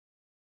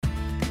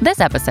This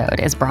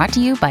episode is brought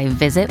to you by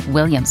Visit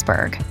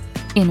Williamsburg.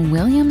 In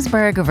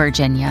Williamsburg,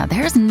 Virginia,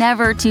 there's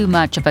never too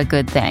much of a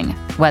good thing.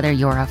 Whether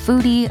you're a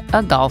foodie,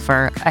 a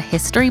golfer, a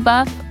history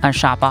buff, a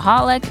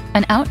shopaholic,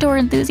 an outdoor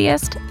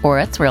enthusiast, or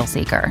a thrill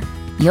seeker,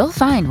 you'll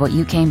find what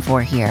you came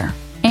for here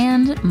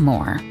and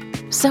more.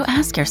 So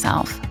ask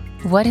yourself,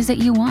 what is it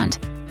you want?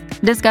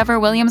 Discover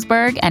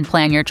Williamsburg and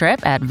plan your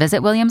trip at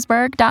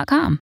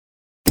visitwilliamsburg.com.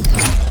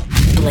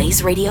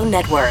 Blaze Radio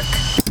Network.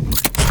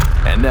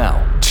 And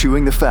now,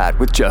 Chewing the Fat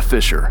with Jeff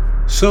Fisher.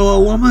 So a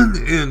woman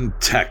in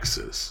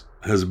Texas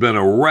has been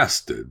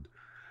arrested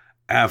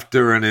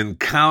after an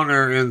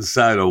encounter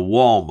inside a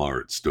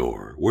Walmart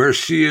store where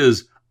she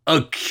is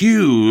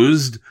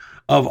accused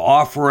of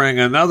offering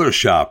another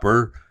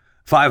shopper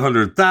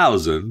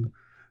 $500,000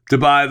 to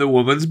buy the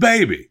woman's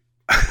baby.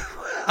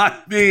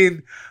 I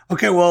mean,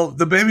 okay, well,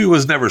 the baby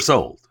was never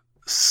sold.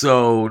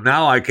 So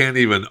now I can't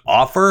even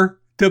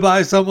offer to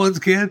buy someone's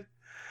kid?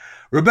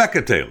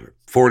 Rebecca Taylor,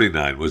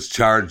 49, was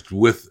charged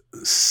with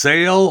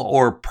sale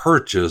or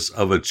purchase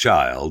of a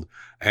child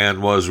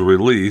and was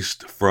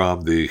released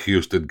from the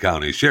Houston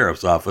County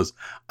Sheriff's Office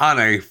on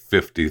a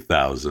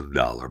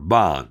 $50,000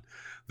 bond.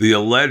 The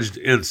alleged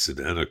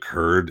incident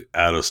occurred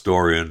at a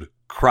store in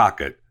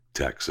Crockett,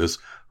 Texas,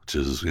 which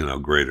is,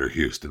 greater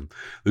Houston.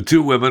 The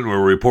two women were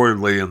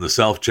reportedly in the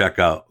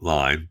self-checkout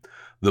line.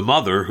 The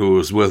mother, who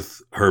was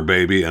with her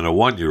baby and a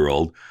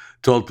 1-year-old,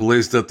 told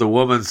police that the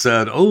woman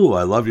said, "Oh,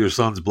 I love your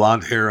son's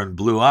blonde hair and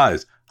blue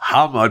eyes.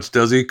 How much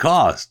does he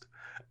cost?"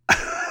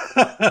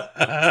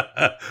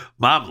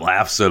 Mom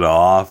laughs it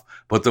off,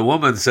 but the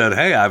woman said,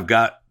 "Hey, I've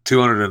got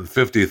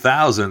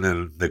 $250,000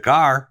 in the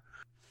car."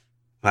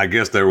 I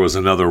guess there was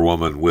another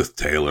woman with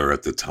Taylor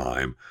at the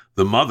time.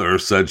 The mother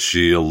said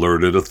she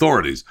alerted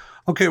authorities.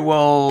 Okay,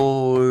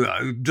 well,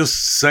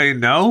 just say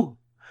no.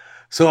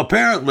 So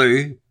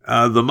apparently,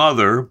 the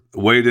mother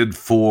waited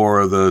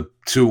for the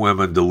two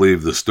women to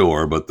leave the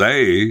store, but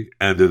they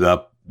ended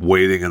up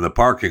waiting in the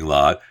parking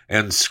lot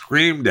and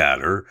screamed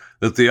at her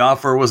that the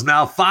offer was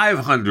now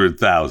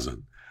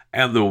 $500,000,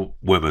 and the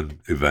women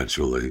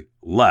eventually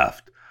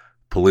left.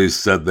 Police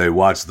said they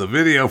watched the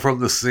video from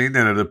the scene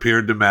and it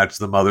appeared to match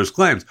the mother's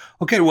claims.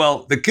 Okay,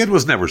 well, the kid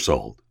was never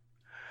sold.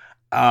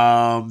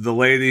 The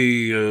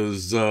lady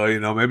is,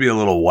 maybe a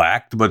little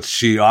whacked, but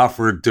she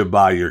offered to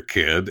buy your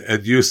kid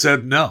and you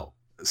said no.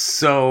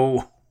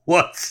 So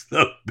what's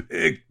the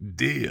big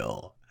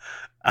deal?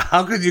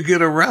 How could you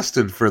get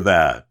arrested for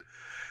that?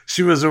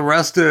 She was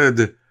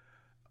arrested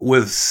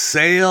with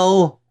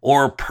sale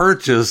or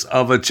purchase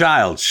of a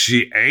child.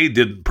 She, A,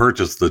 didn't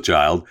purchase the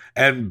child,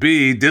 and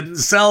B, didn't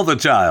sell the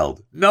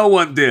child. No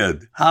one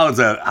did. How is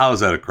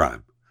that a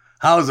crime?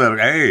 How is that?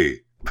 Hey,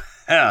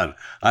 man,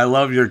 I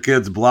love your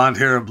kid's blonde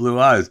hair and blue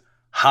eyes.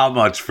 How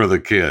much for the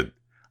kid?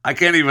 I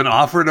can't even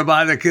offer to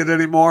buy the kid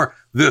anymore.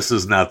 This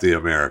is not the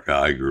America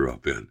I grew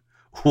up in.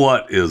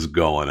 What is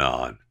going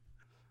on?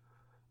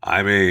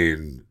 I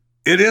mean,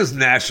 it is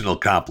National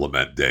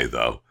Compliment Day,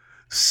 though.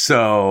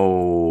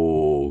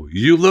 So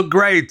you look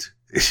great.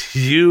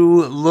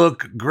 You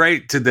look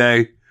great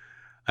today.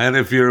 And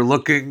if you're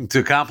looking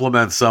to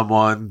compliment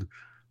someone,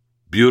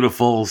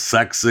 beautiful,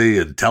 sexy,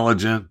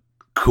 intelligent,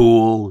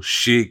 cool,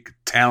 chic,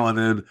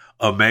 talented,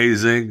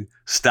 amazing,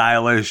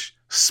 stylish,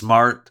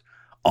 smart,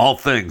 all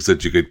things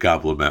that you could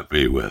compliment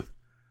me with.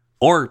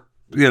 Or,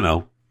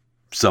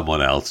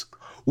 someone else.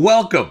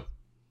 Welcome.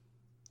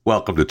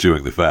 Welcome to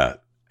Chewing the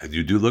Fat. And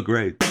you do look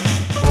great.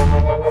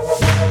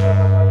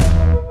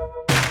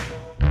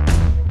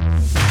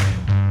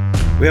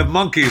 We have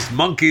monkeys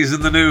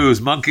in the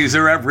news. Monkeys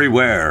are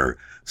everywhere.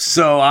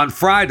 So on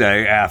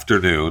Friday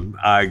afternoon,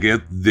 I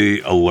get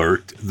the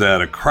alert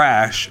that a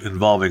crash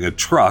involving a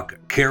truck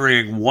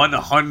carrying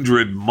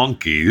 100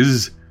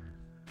 monkeys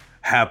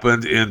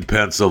happened in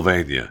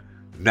Pennsylvania.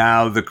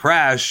 Now, the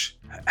crash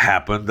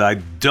happened.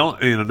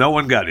 No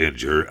one got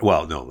injured.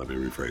 Well, no, let me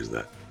rephrase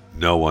that.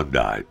 No one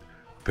died.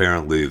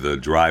 Apparently, the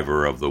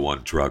driver of the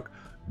one truck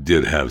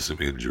did have some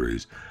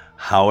injuries.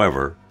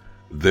 However,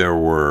 there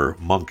were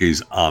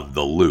monkeys on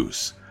the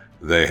loose.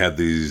 They had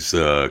these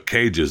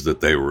cages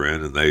that they were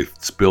in, and they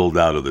spilled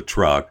out of the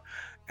truck,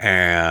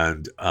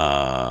 and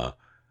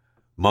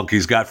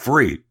monkeys got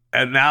free.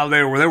 And now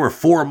there were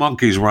 4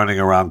 monkeys running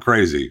around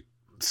crazy.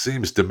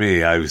 Seems to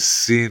me I've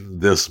seen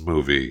this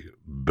movie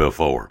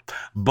before.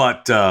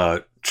 But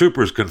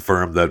troopers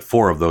confirmed that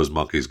 4 of those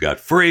monkeys got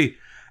free,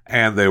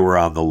 and they were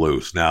on the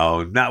loose. Now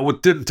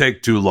it didn't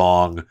take too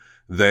long.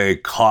 They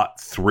caught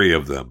 3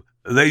 of them.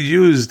 They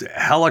used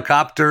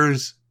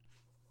helicopters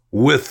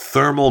with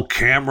thermal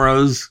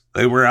cameras.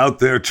 They were out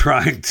there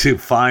trying to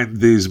find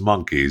these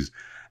monkeys.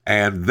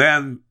 And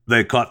then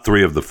they caught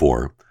 3 of the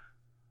 4.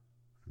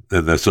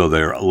 And so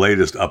their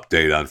latest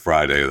update on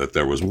Friday that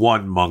there was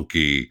 1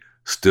 monkey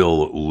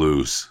still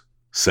loose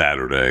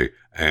Saturday.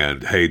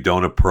 And, hey,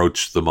 don't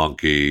approach the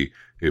monkey.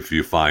 If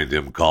you find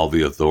him, call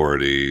the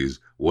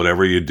authorities.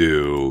 Whatever you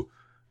do,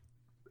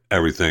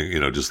 everything,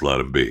 just let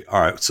him be.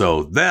 All right,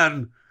 so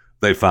then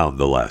they found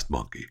the last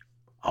monkey.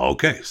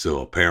 Okay, so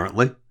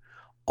apparently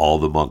all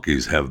the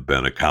monkeys have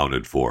been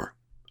accounted for.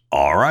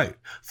 All right.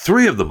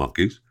 3 of the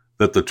monkeys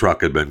that the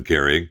truck had been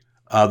carrying,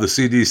 the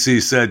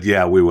CDC said,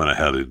 yeah, we went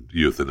ahead and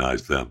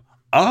euthanized them.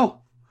 Oh,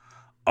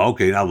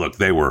 okay. Now look,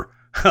 they were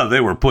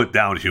put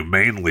down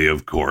humanely,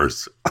 of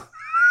course.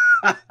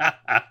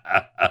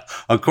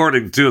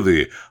 According to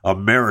the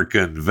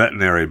American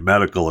Veterinary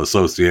Medical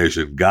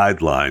Association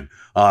guideline.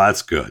 Oh,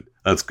 that's good.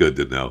 That's good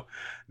to know.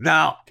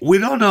 Now, we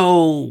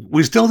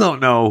still don't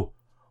know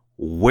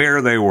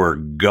where they were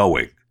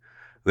going.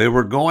 They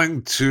were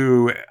going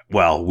to,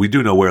 well, we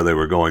do know where they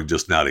were going,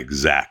 just not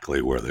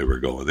exactly where they were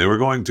going. They were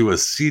going to a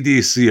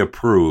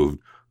CDC-approved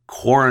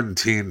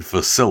quarantine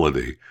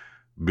facility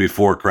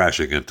before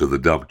crashing into the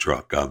dump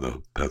truck on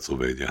the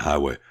Pennsylvania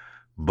highway.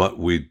 But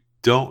we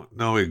don't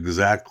know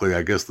exactly.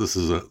 I guess this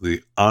is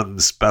the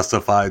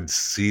unspecified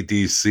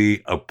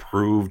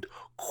CDC-approved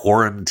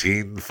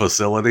quarantine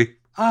facility.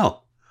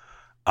 Oh,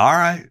 all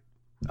right.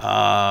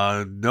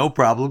 No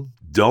problem.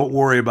 Don't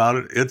worry about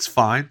it. It's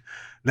fine.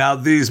 Now,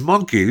 these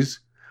monkeys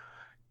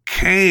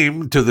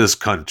came to this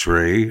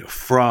country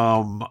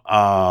from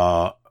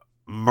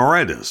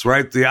Mauritius,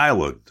 right? The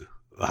island.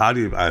 I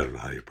don't know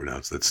how you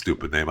pronounce that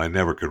stupid name. I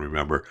never can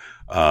remember.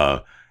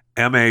 Mauriitius.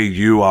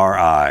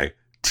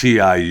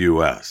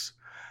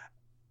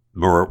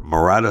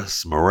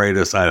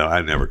 Mauritius.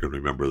 I never can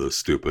remember the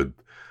stupid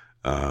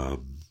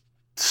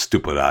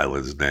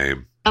island's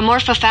name.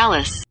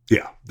 Amorphophallus.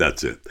 Yeah,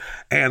 that's it.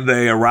 And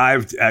they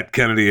arrived at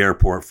Kennedy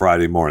Airport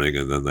Friday morning,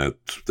 and then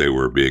they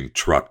were being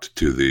trucked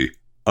to the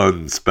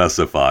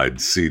unspecified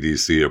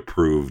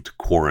CDC-approved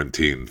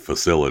quarantine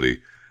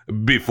facility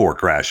before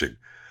crashing.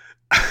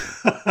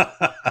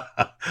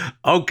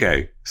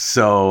 Okay,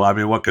 so, I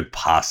mean, what could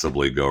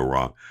possibly go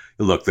wrong?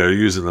 Look, they're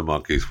using the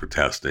monkeys for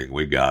testing.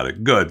 We got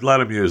it. Good. Let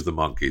them use the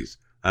monkeys.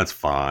 That's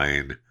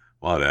fine.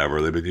 Whatever.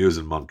 They've been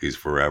using monkeys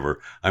forever.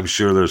 I'm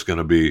sure there's going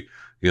to be,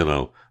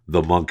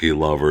 the monkey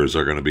lovers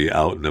are going to be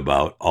out and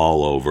about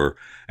all over.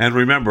 And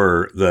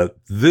remember that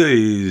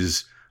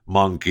these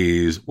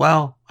monkeys,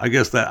 well, I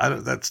guess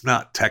that's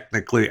not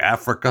technically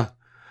Africa,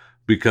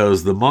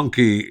 because the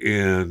monkey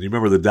you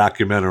remember the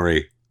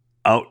documentary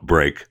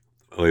Outbreak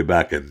way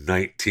back in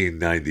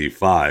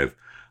 1995,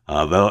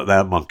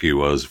 that monkey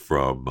was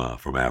from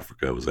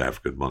Africa. It was an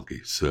African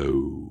monkey.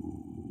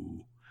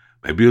 So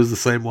maybe it was the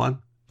same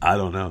one. I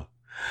don't know.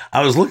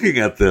 I was looking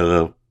at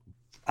the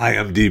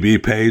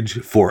IMDb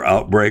page for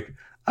Outbreak.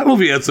 That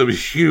movie had some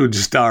huge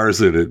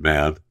stars in it,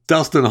 man.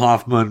 Dustin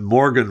Hoffman,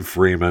 Morgan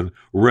Freeman,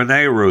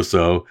 Rene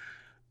Russo,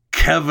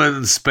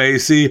 Kevin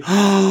Spacey,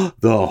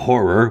 the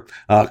horror,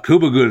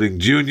 Cuba Gooding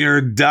Jr.,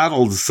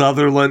 Donald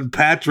Sutherland,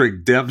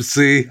 Patrick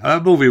Dempsey.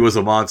 That movie was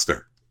a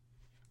monster.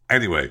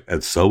 Anyway,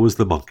 and so was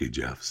the monkey,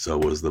 Jeff. So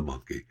was the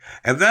monkey.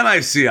 And then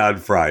I see on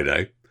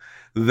Friday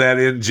that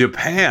in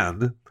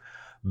Japan,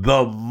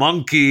 the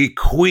monkey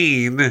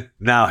queen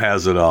now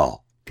has it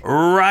all.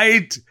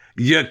 Right?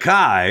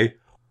 Yakai,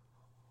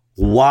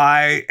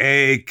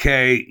 Yakei,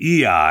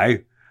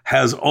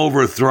 has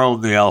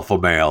overthrown the alpha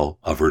male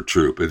of her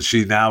troop, and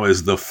she now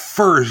is the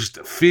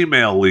first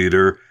female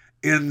leader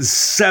in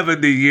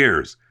 70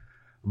 years.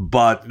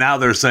 But now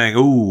they're saying,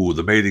 ooh,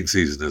 the mating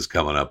season is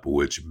coming up,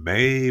 which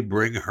may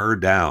bring her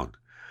down.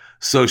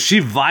 So she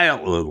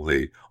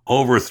violently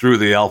overthrew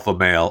the alpha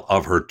male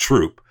of her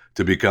troop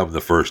to become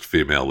the first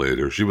female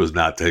leader. She was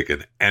not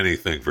taking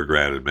anything for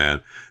granted,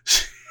 man.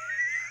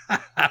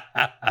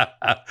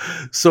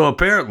 So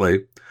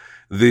apparently,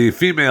 the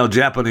female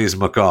Japanese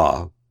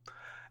macaw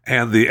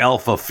and the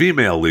alpha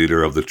female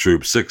leader of the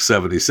troop,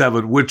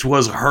 677, which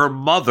was her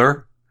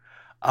mother,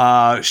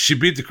 she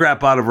beat the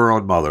crap out of her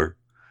own mother,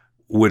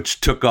 which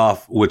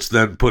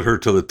then put her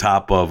to the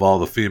top of all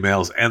the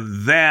females.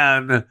 And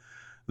then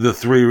the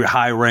 3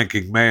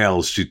 high-ranking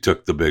males, she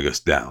took the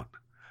biggest down.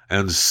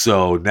 And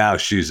so now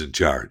she's in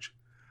charge.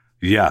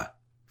 Yeah,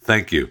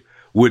 thank you.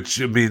 Which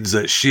means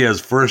that she has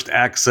first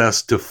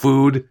access to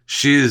food.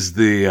 She's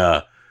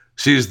the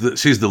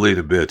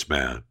leading bitch,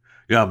 man.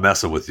 You're not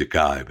messing with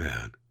Yakai,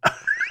 man.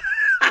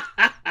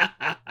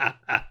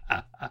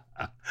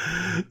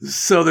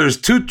 So there's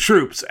 2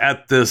 troops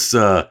at this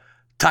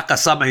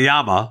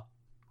Takasamayama,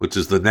 which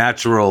is the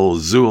natural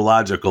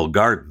zoological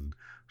garden,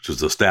 which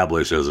was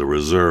established as a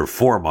reserve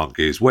for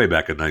monkeys way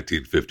back in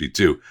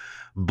 1952.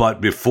 But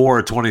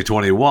before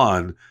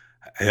 2021,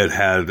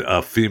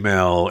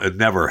 it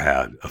never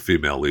had a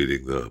female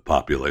leading the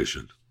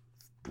population.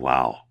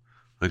 Wow.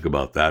 Think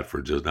about that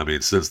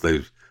since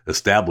they've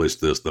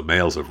established this, the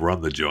males have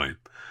run the joint.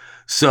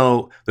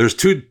 So there's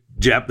two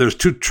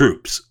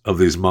troops of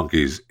these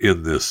monkeys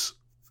in this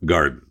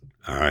garden.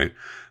 All right.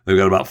 They've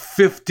got about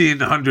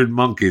 1,500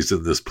 monkeys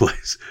in this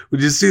place.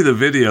 When you see the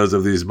videos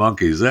of these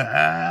monkeys,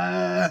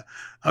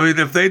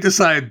 if they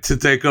decide to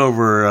take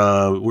over,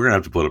 we're going to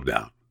have to put them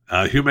down.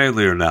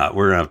 Humanely or not,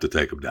 we're going to have to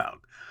take them down.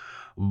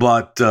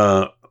 But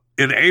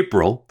in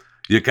April,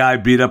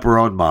 Yakai beat up her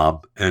own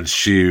mom, and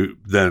she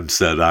then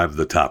said, I'm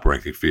the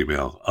top-ranking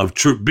female of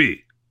Troop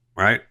B,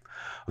 right?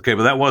 Okay,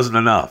 but that wasn't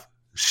enough.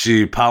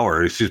 She's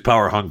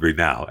power-hungry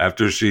now.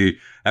 After she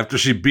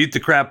beat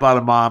the crap out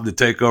of mom to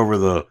take over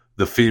the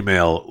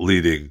female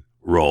leading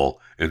role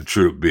in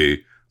Troop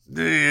B.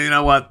 You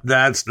know what?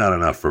 That's not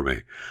enough for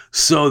me.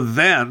 So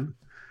then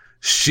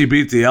she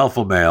beat the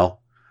alpha male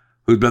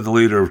who'd been the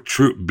leader of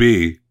Troop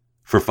B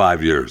for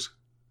 5 years.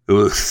 It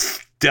was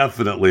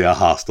definitely a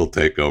hostile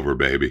takeover,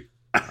 baby.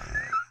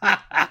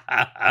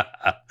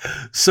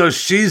 So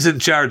she's in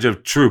charge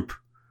of Troop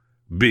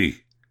B.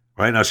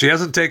 Right now, she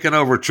hasn't taken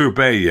over Troop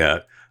A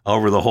yet,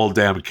 over the whole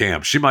damn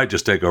camp. She might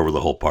just take over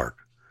the whole park.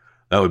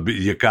 That would be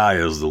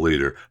Yakai as the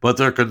leader. But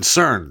they're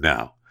concerned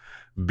now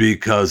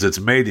because it's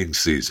mating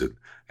season.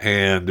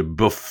 And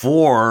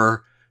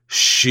before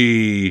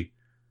she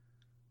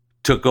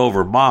took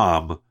over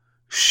Mom,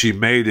 she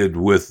mated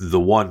with the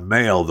one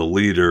male, the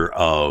leader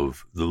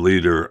of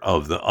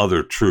the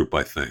other troop,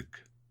 I think.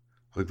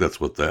 I think that's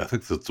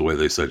the way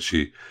they said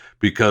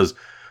because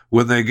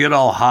when they get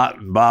all hot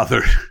and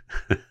bothered,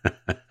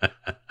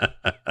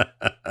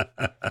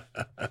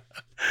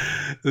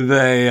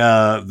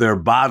 their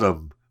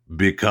bottom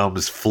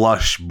becomes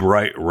flush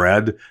bright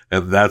red,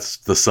 and that's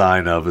the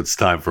sign of it's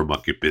time for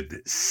monkey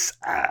business.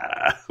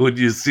 When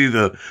you see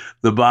the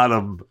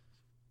bottom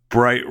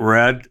bright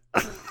red,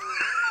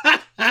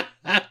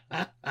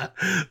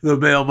 the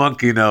male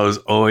monkey knows,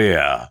 oh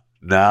yeah,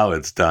 now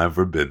it's time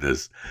for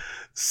business.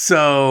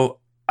 So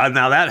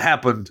now that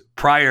happened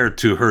prior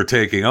to her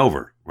taking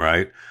over,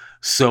 right?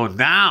 So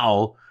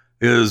now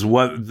is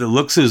what it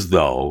looks as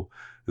though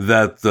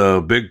that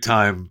the big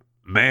time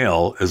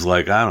male is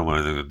like, I don't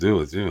want anything to do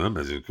with you.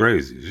 That's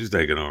crazy. She's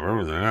taking over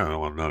everything. I don't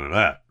want none of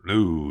that.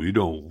 No, you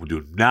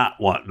do not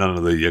want none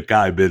of the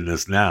Yakai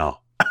business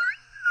now.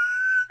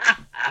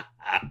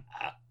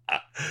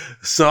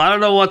 So I don't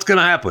know what's going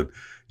to happen.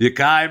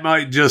 Yakai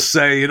might just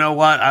say, you know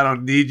what? I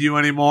don't need you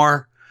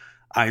anymore.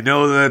 I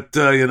know that,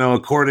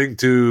 according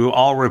to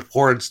all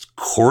reports,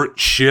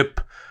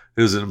 courtship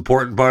is an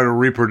important part of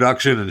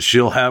reproduction, and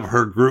she'll have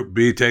her group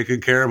be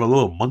taken care of a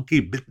little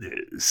monkey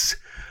business.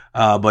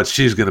 But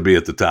she's going to be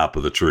at the top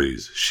of the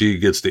trees. She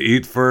gets to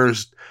eat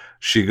first.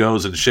 She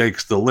goes and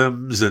shakes the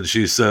limbs, and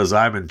she says,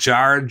 I'm in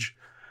charge.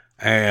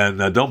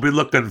 And don't be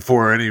looking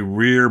for any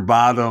rear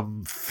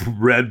bottom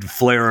red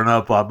flaring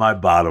up on my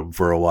bottom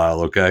for a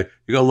while, okay?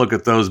 You go look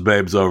at those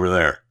babes over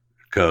there,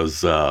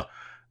 because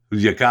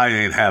Yakai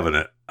ain't having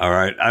it, all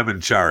right? I'm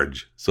in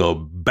charge, so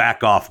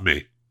back off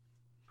me.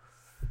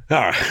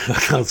 All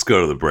right, let's go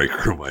to the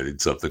break room. I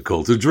need something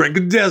cold to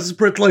drink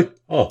desperately.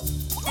 Oh.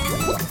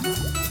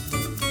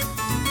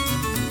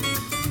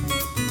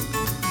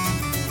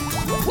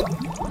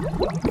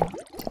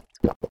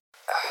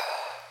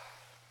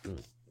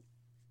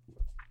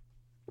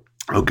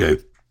 Okay,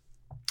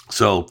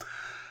 so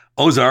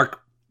Ozark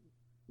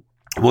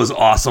was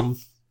awesome.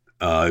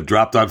 It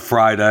dropped on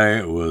Friday.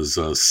 It was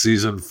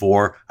season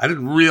 4. I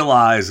didn't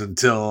realize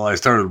until I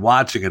started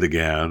watching it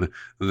again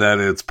that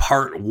it's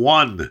part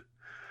 1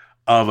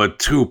 of a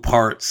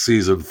 2-part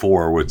season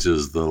 4, which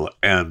is the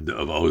end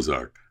of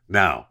Ozark.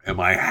 Now, am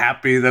I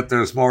happy that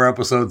there's more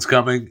episodes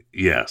coming?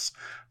 Yes.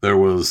 There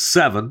was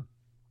 7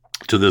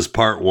 to this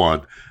part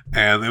 1,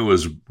 and it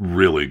was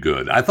really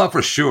good. I thought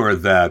for sure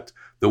that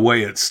the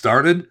way it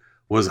started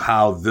was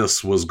how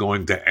this was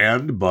going to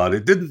end, but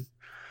it didn't.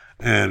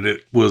 And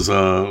it was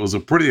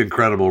a pretty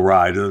incredible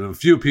ride. And a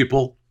few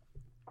people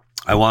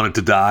I wanted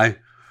to die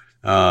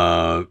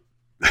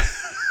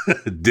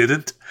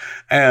didn't.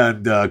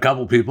 And a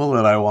couple people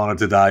that I wanted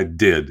to die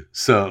did.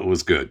 So it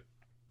was good.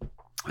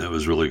 It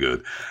was really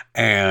good.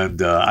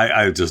 And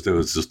it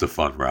was just a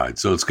fun ride.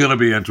 So it's going to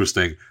be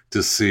interesting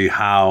to see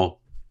how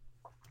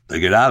they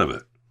get out of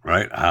it.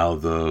 Right?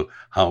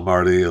 How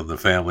Marty and the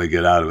family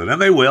get out of it.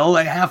 And they will.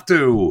 They have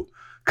to.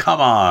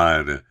 Come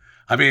on.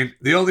 I mean,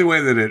 the only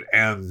way that it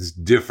ends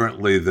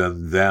differently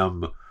than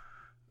them,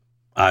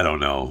 I don't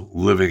know,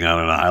 living on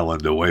an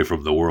island away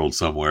from the world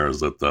somewhere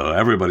is that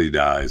everybody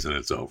dies and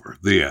it's over.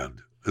 The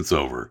end. It's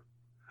over.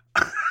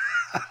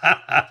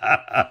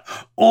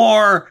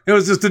 Or it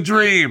was just a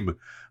dream.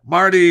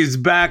 Marty's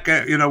back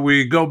at,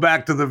 we go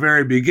back to the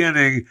very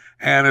beginning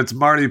and it's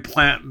Marty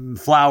planting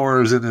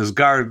flowers in his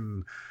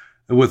garden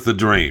with the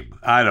dream.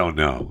 I don't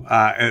know.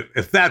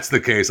 If that's the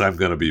case, I'm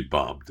going to be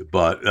bummed,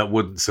 but that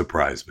wouldn't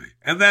surprise me.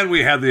 And then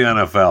we had the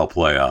NFL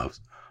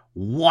playoffs.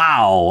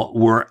 Wow,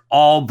 were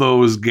all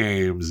those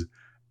games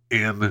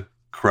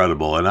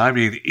incredible. And I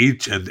mean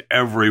each and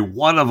every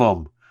one of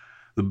them.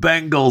 The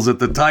Bengals at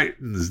the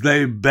Titans.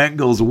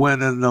 Bengals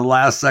win in the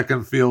last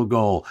second field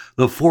goal.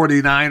 The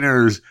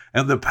 49ers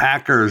and the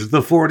Packers.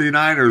 The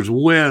 49ers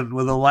win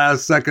with a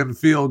last second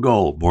field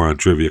goal. More on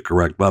trivia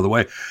correct, by the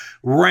way.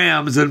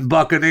 Rams and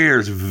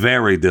Buccaneers.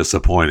 Very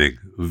disappointing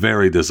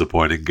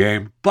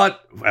game.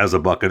 But as a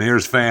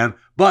Buccaneers fan,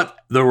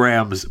 the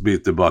Rams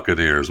beat the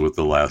Buccaneers with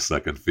the last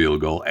second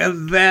field goal.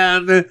 And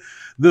then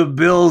the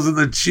Bills and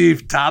the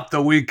Chiefs topped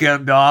the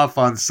weekend off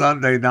on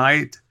Sunday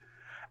night.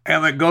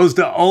 And it goes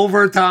to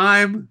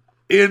overtime.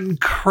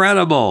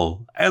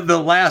 Incredible. And the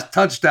last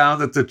touchdown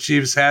that the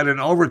Chiefs had in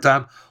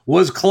overtime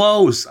was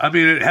close. I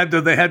mean,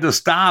 they had to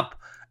stop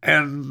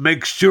and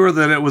make sure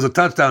that it was a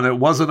touchdown. It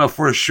wasn't a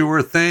for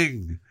sure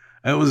thing.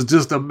 It was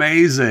just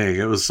amazing.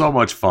 It was so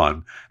much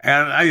fun.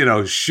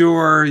 And,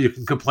 sure, you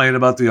can complain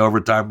about the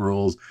overtime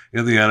rules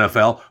in the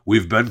NFL.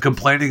 We've been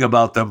complaining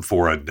about them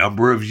for a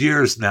number of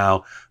years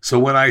now. So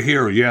when I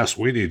hear, yes,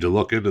 we need to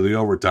look into the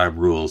overtime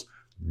rules,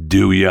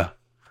 do ya?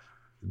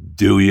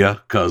 Do ya?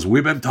 Because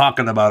we've been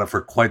talking about it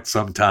for quite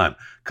some time.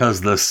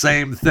 Because the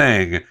same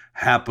thing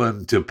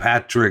happened to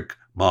Patrick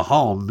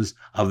Mahomes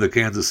of the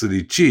Kansas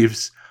City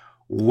Chiefs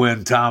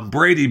when Tom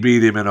Brady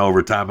beat him in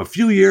overtime a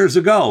few years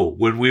ago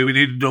when we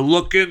needed to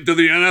look into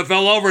the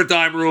NFL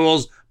overtime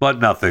rules, but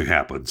nothing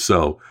happened.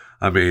 So,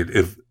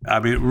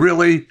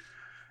 really,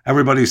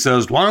 everybody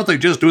says, why don't they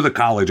just do the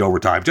college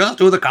overtime? Just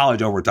do the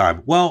college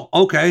overtime. Well,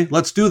 okay,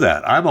 let's do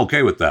that. I'm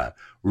okay with that.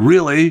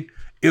 Really,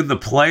 in the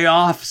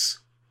playoffs,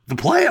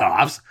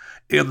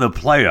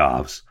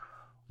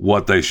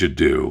 what they should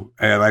do,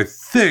 and I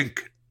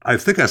think I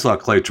saw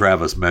Clay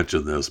Travis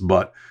mention this,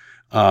 but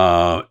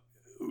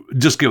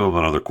just give them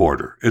another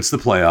quarter. It's the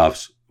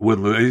playoffs.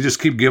 You just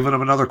keep giving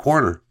them another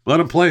quarter. Let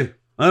them play.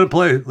 Let them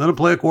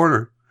play a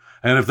quarter.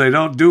 And if they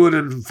don't do it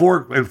in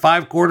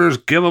 5 quarters,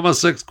 give them a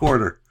 6th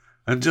quarter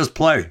and just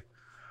play.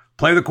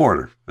 Play the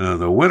quarter.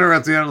 The winner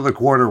at the end of the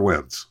quarter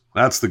wins.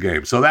 That's the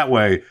game. So that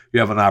way you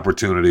have an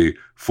opportunity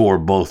for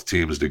both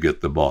teams to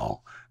get the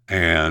ball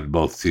and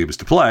both teams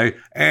to play,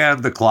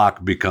 and the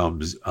clock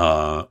becomes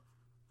a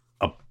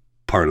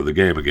part of the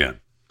game again.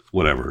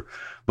 Whatever.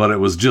 But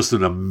it was just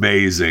an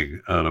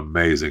amazing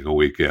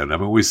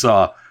weekend. We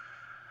saw,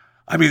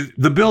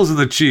 the Bills and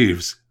the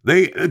Chiefs,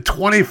 they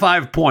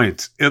 25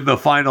 points in the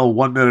final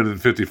 1 minute and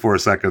 54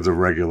 seconds of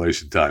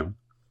regulation time.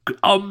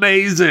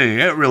 Amazing.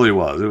 It really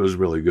was. It was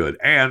really good.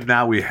 And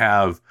now we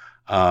have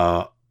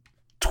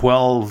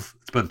 12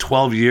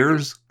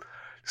 years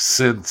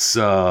since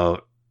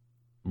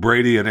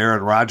Brady and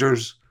Aaron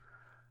Rodgers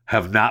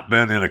have not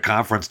been in a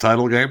conference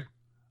title game.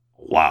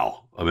 Wow.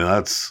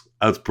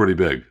 That's pretty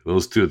big.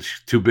 Those two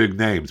big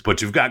names.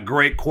 But you've got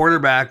great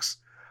quarterbacks.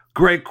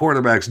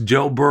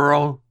 Joe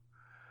Burrow.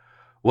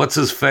 What's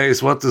his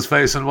face?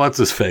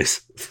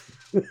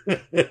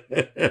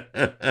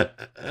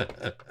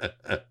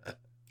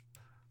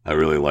 I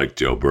really like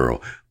Joe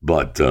Burrow,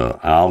 but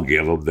I'll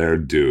give them their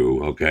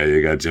due. Okay,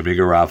 you got Jimmy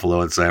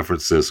Garoppolo in San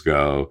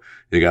Francisco.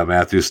 You got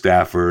Matthew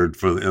Stafford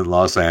in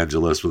Los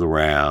Angeles for the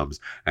Rams,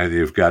 and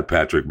you've got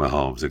Patrick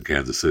Mahomes in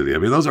Kansas City.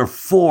 Those are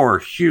 4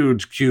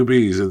 huge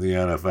QBs in the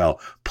NFL.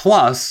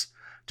 Plus,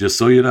 just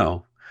so you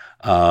know,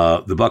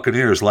 the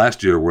Buccaneers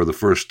last year were the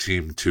first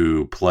team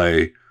to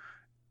play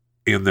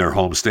in their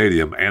home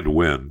stadium and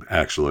win,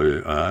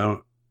 actually.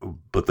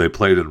 But they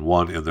played and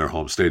won in their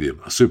home stadium,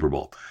 a Super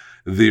Bowl.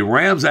 The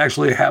Rams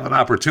actually have an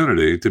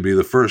opportunity to be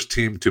the first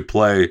team to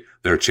play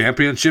their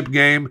championship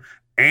game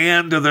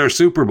and their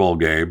Super Bowl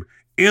game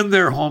in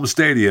their home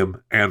stadium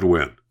and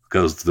win,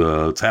 because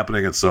it's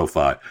happening at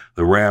SoFi.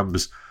 The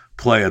Rams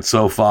play at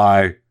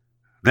SoFi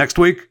next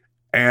week,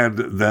 and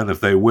then if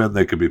they win,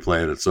 they could be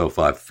playing at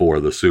SoFi for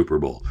the Super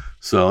Bowl.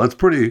 So that's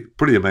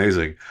pretty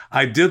amazing.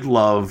 I did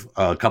love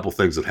a couple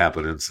things that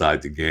happened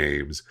inside the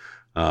games.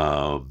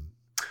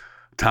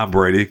 Tom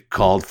Brady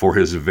called for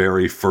his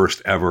very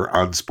first ever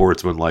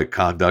unsportsmanlike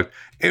conduct.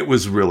 It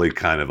was really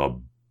kind of a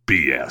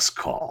BS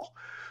call.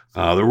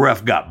 The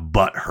ref got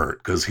butthurt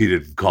because he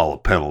didn't call a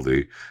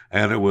penalty,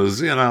 and it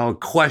was, a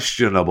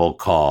questionable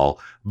call.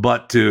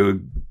 But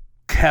to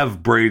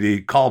have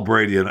call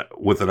Brady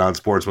with an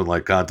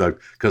unsportsmanlike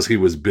conduct because he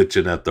was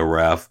bitching at the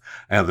ref,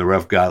 and the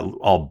ref got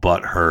all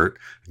butthurt,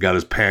 got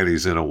his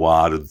panties in a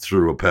wad, and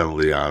threw a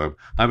penalty on him.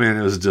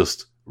 It was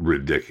just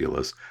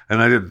ridiculous.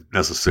 And I didn't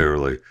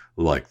necessarily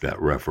like that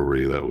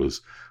referee that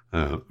was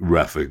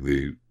reffing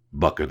the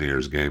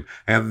Buccaneers game.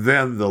 And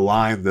then the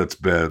line that's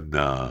been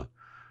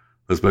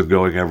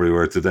going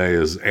everywhere today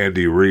is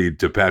Andy Reid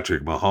to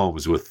Patrick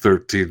Mahomes with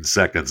 13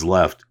 seconds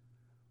left.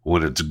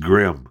 When it's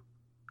grim,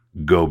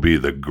 go be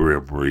the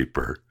Grim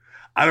Reaper.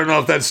 I don't know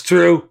if that's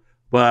true,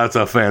 but that's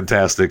a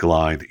fantastic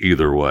line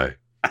either way.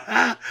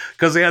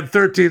 Because they had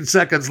 13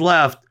 seconds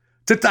left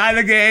to tie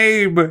the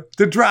game,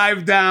 to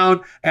drive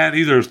down and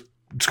either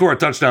score a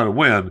touchdown and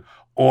win,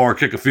 or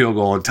kick a field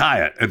goal and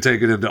tie it and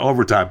take it into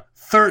overtime.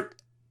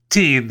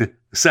 13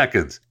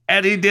 seconds.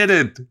 And he did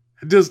it.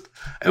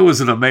 It was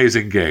an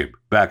amazing game,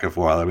 back and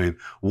forth.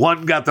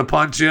 One got the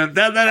punch in,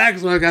 then the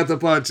next one got the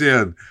punch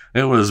in.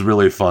 It was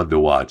really fun to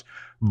watch.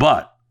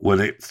 But when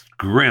it's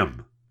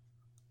grim,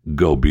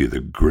 go be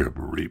the Grim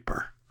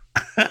Reaper.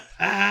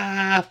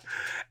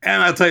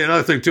 And I'll tell you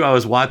another thing, too. I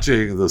was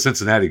watching the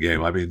Cincinnati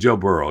game. Joe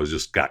Burrow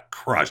just got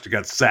crushed. He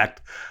got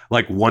sacked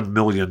like 1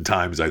 million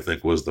times, I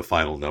think, was the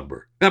final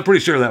number. I'm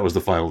pretty sure that was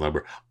the final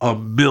number.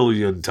 1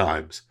 million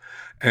times.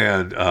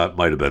 And it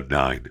might have been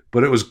 9.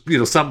 But it was,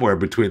 somewhere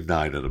between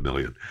 9 and 1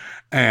 million.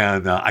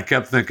 And I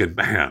kept thinking,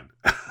 man,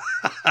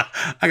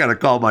 I got to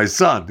call my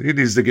son. He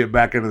needs to get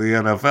back into the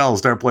NFL and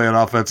start playing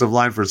offensive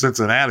line for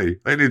Cincinnati.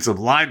 They need some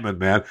linemen,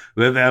 man.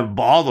 Then they have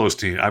all those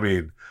teams.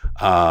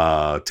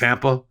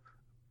 Tampa.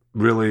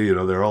 Really,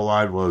 their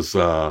O-line was,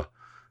 and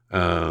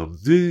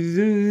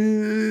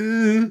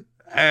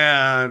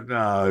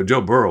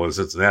Joe Burrow in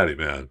Cincinnati,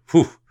 man.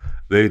 Whew,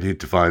 They need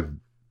to find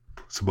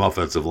some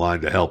offensive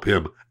line to help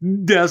him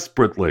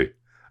desperately.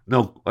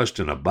 No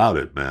question about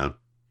it, man.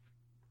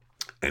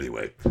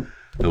 Anyway,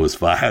 it was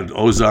fun. I had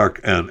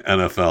Ozark and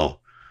NFL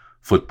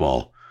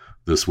football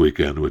this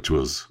weekend, which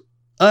was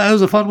it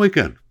was a fun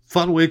weekend.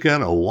 Fun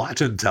weekend of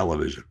watching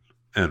television.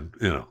 And,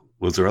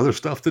 was there other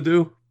stuff to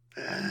do?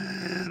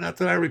 Not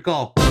that I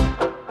recall.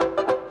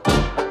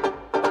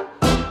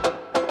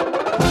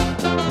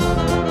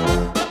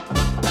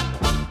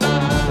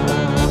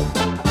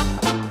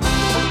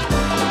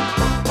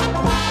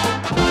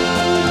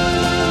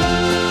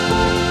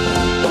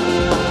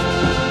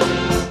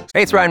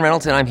 Hey, it's Ryan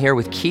Reynolds, and I'm here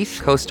with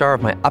Keith, co-star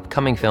of my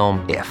upcoming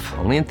film, If,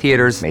 only in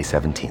theaters May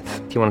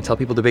 17th. Do you want to tell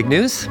people the big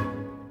news?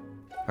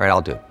 All right,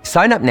 I'll do it.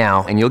 Sign up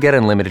now and you'll get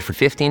unlimited for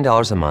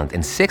 $15 a month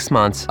and 6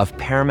 months of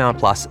Paramount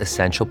Plus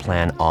Essential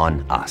Plan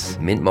on us.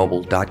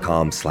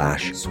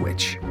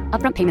 MintMobile.com/switch.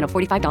 Upfront payment of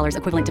 $45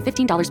 equivalent to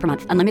 $15 per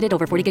month. Unlimited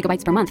over 40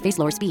 gigabytes per month. Face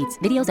lower speeds.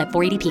 Videos at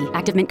 480p.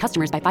 Active Mint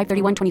customers by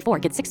 531.24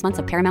 get 6 months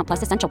of Paramount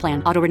Plus Essential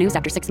Plan. Auto renews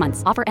after 6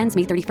 months. Offer ends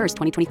May 31st,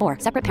 2024.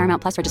 Separate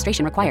Paramount Plus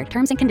registration required.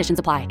 Terms and conditions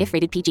apply if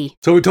rated PG.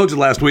 So we told you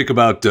last week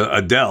about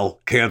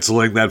Adele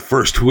canceling that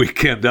first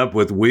weekend up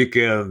with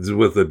Weekends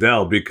with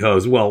Adele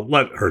because, well,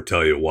 let her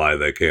tell you why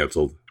they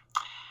canceled.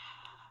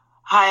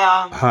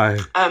 Hi. Hi.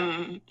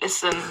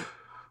 Listen,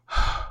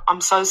 I'm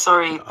so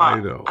sorry, but I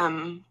know.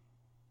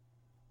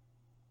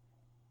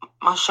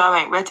 My show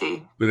ain't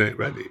ready. It ain't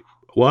ready.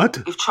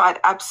 What? We've tried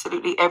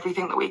absolutely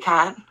everything that we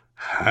can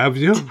Have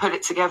you? to put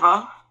it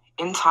together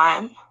in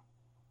time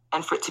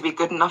and for it to be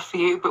good enough for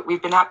you, but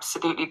we've been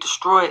absolutely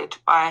destroyed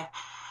by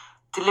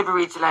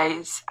delivery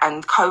delays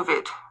and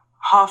COVID.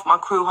 Half my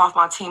crew, half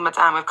my team are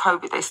down with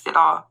COVID. They still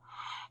are.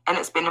 And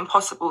it's been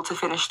impossible to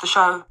finish the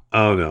show.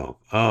 Oh, no.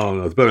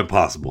 It's been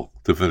impossible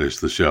to finish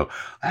the show.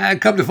 And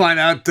come to find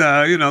out,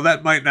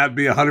 that might not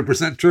be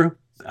 100% true.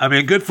 I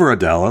mean, good for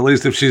Adele. At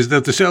least if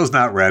the show's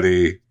not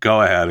ready,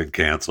 go ahead and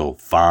cancel.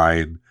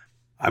 Fine.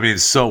 I mean,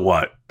 so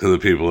what to the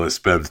people that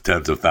spend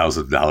tens of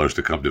thousands of dollars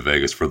to come to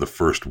Vegas for the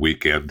first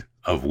weekend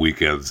of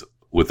Weekends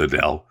with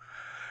Adele?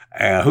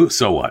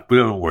 So what? We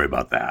don't worry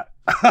about that.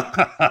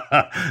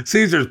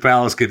 Caesar's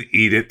Palace can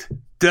eat it.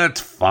 That's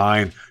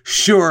fine.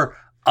 Sure.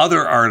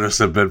 Other artists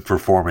have been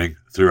performing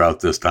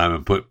throughout this time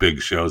and put big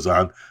shows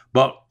on,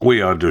 but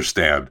we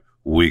understand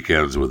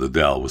Weekends with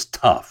Adele was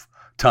tough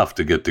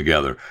to get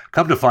together.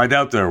 Come to find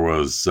out, there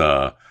was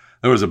a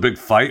big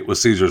fight with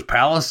Caesar's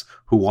Palace,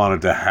 who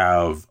wanted to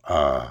have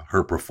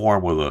her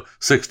perform with a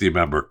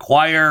 60-member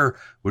choir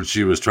when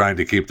she was trying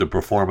to keep the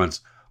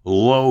performance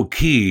low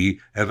key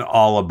and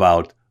all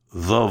about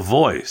the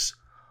voice.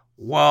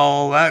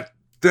 Well,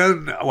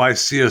 then I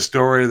see a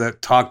story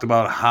that talked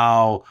about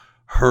how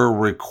her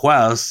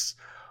requests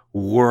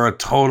were a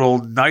total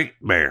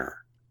nightmare,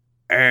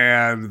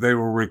 and they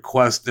were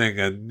requesting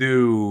a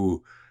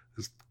new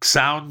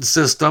sound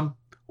system,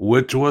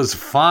 which was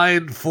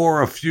fine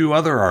for a few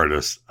other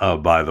artists,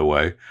 by the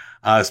way,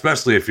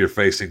 especially if you're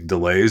facing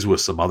delays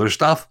with some other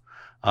stuff.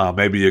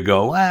 Maybe you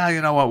go, well,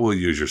 you know what, we'll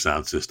use your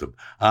sound system.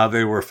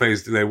 They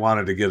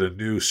wanted to get a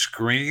new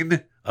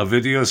screen, a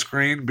video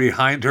screen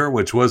behind her,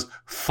 which was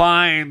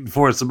fine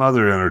for some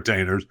other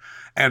entertainers.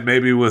 And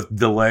maybe with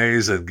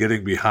delays and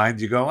getting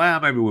behind, you go,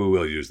 maybe we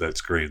will use that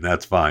screen.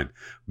 That's fine.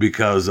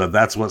 Because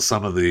that's what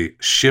some of the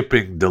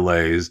shipping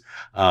delays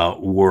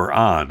were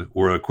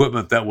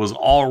equipment that was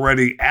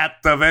already at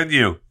the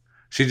venue.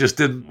 She just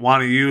didn't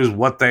want to use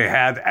what they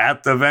had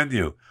at the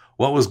venue.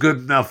 What was good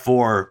enough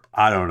for,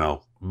 I don't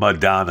know,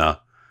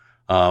 Madonna,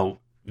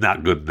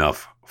 not good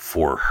enough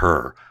for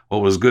her.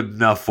 What was good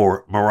enough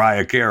for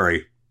Mariah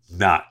Carey,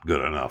 not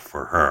good enough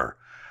for her.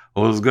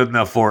 What was good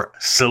enough for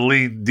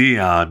Celine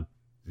Dion,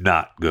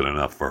 not good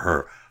enough for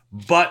her.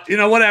 But,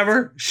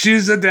 whatever.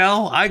 She's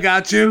Adele. I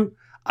got you.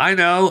 I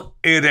know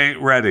it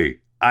ain't ready.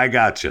 I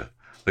got you.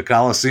 The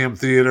Coliseum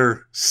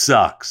Theater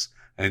sucks,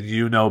 and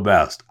you know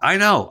best. I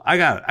know. I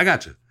got it. I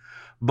got you.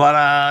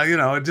 But,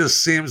 it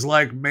just seems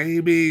like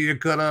maybe you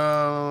could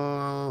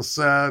have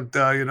said,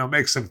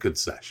 make some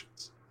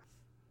concessions.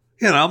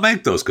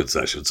 Make those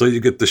concessions so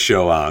you get the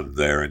show on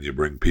there and you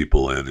bring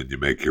people in and you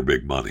make your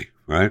big money,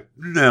 right?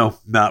 No,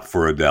 not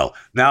for Adele.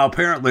 Now,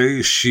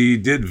 apparently, she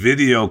did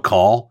video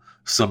call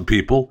some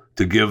people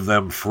to give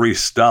them free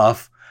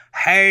stuff.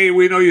 Hey,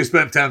 we know you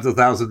spent tens of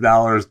thousands of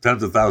dollars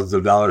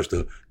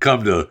to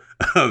come to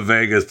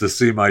Vegas to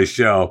see my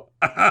show.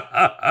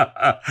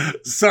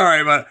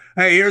 Sorry, but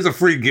hey, here's a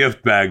free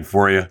gift bag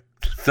for you.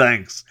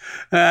 Thanks.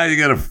 You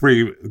got a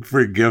free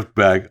gift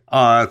bag.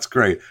 Oh, that's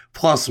great.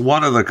 Plus,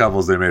 one of the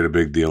couples, they made a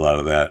big deal out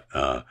of that.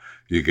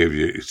 She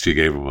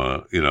gave him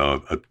a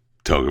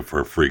token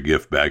for a free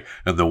gift bag,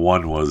 and the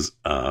one was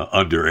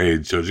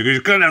underage. So she goes,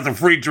 you couldn't have the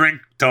free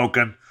drink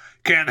token.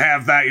 Can't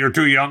have that. You're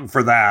too young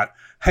for that.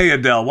 Hey,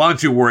 Adele, why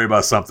don't you worry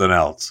about something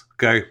else?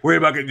 Okay, worry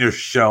about getting your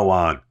show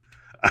on.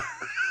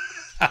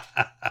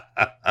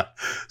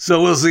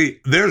 So we'll see.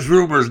 There's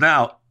rumors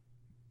now.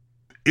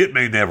 It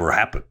may never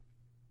happen.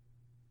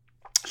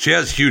 She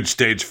has huge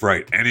stage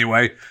fright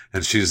anyway,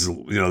 and she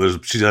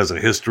has a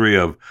history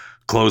of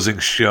closing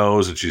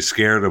shows and she's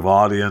scared of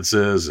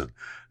audiences and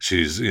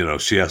she's,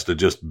 she has to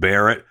just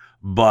bear it.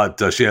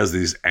 But she has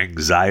these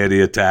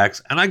anxiety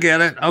attacks, and I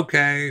get it.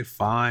 Okay,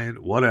 fine,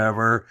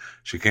 whatever.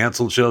 She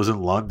canceled shows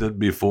in London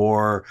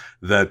before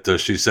that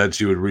she said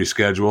she would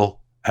reschedule.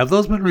 Have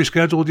those been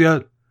rescheduled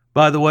yet,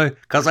 by the way?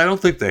 Because I don't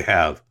think they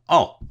have.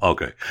 Oh,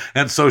 okay.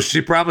 And so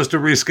she promised to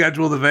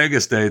reschedule the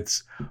Vegas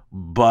dates,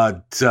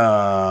 but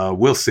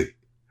we'll see.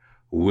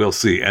 We'll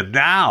see. And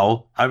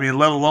now, let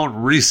alone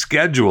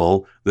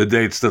reschedule the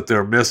dates that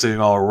they're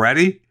missing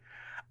already.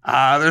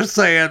 They're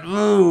saying,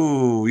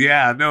 ooh,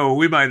 yeah, no,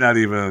 we might not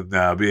even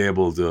be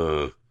able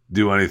to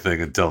do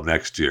anything until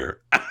next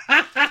year.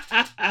 And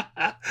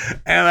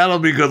that'll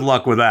be good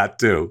luck with that,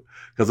 too.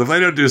 Because if they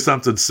don't do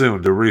something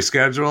soon to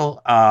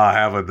reschedule,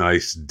 have a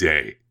nice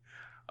day.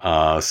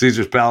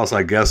 Caesar's Palace,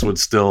 I guess, would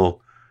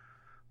still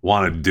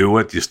want to do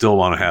it. You still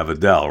want to have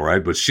Adele,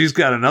 right? But she's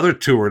got another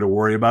tour to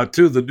worry about,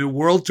 too. The new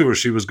world tour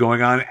she was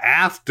going on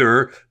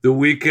after the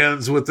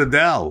weekends with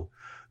Adele.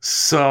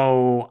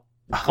 So,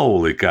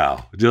 holy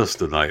cow,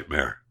 just a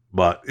nightmare.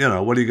 But,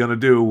 what are you going to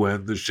do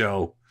when the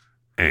show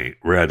ain't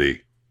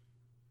ready?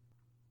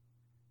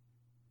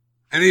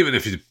 And even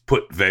if you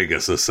put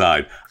Vegas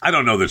aside, I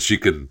don't know that she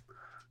can,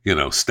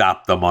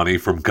 stop the money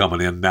from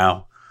coming in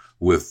now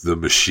with the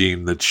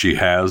machine that she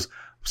has.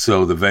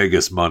 So the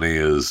Vegas money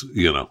is,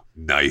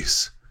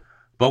 nice.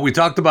 But we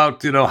talked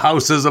about,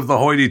 houses of the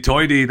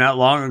hoity-toity not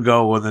long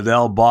ago when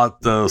Adele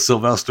bought the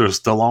Sylvester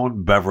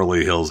Stallone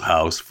Beverly Hills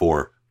house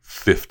for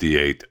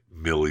 $58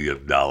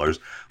 million.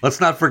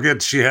 Let's not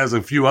forget she has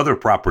a few other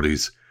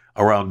properties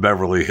around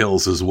Beverly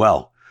Hills as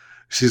well.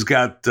 She's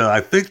got, I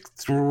think,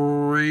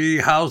 3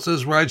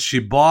 houses, right? She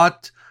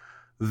bought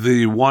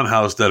the one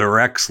house that her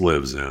ex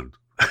lives in.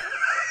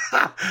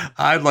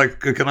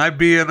 Can I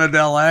be an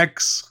Adele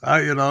ex?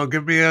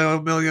 Give me a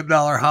 $1 million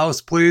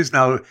house, please.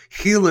 Now,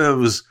 he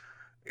lives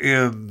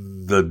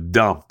in the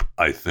dump,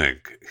 I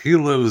think. He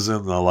lives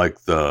in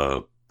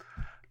the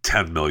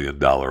 $10 million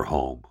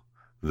home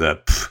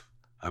that,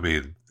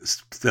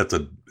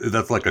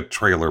 that's like a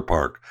trailer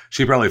park.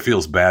 She probably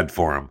feels bad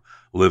for him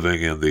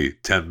living in the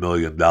 $10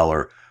 million,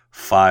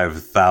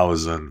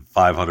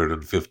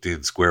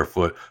 5,515 square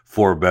foot,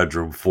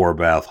 4-bedroom,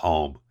 4-bath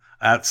home.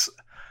 That's,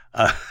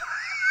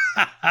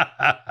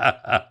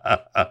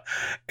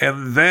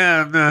 and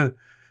then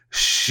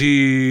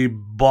she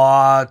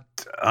bought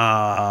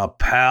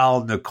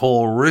pal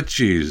Nicole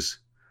Richie's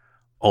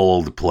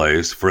old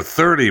place for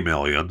 $30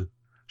 million.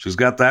 She's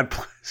got that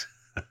place.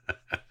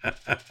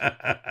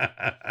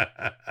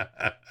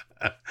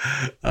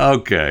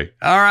 Okay.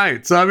 All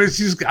right. So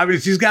she's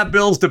got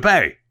bills to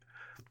pay.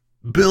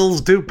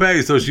 Bills to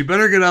pay. So she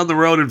better get on the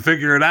road and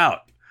figure it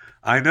out.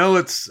 I know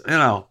it's,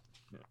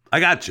 I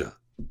got you.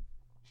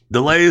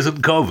 Delays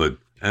in COVID,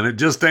 and it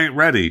just ain't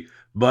ready,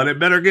 but it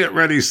better get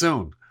ready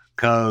soon,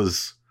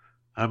 because,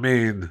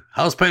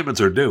 house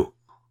payments are due.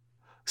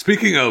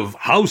 Speaking of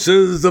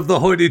houses of the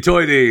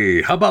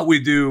hoity-toity, how about we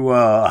do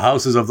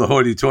houses of the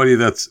hoity-toity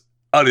that's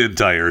an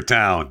entire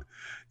town?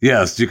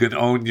 Yes, you can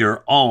own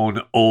your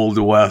own Old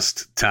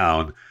West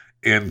town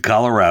in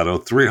Colorado,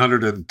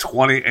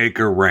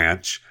 320-acre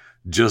ranch,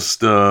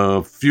 just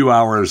a few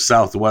hours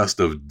southwest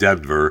of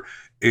Denver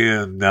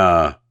in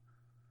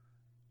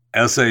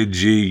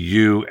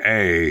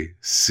Saguache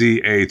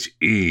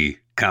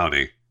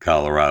County,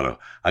 Colorado.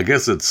 I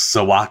guess it's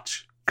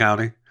Saguache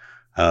County.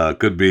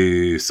 Could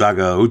be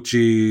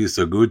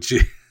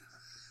Saguache.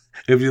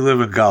 If you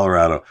live in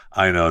Colorado,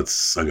 I know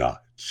it's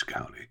Saguache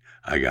County.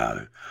 I got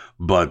it.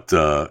 But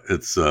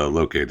it's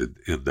located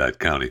in that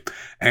county.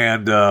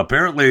 And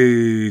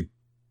apparently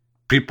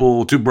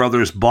two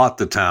brothers bought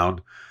the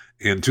town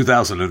in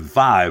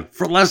 2005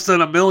 for less than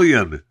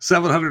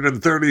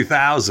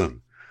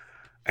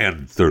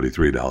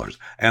 $1,730,033.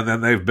 And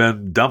then they've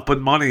been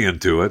dumping money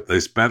into it. They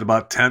spent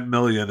about $10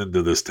 million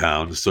into this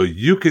town. So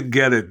you can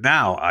get it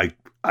now.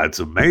 It's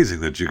amazing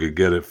that you could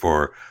get it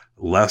for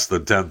less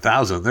than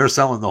 $10,000. They're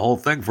selling the whole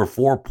thing for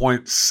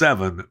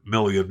 $4.7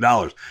 million.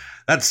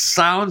 That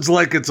sounds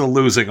like it's a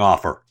losing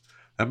offer.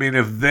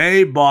 If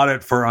they bought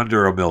it for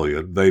under $1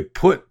 million, they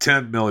put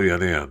 $10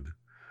 million in.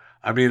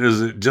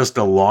 Is it just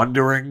a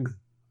laundering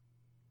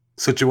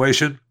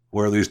situation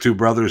where these two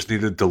brothers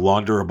needed to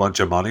launder a bunch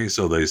of money,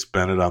 so they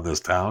spent it on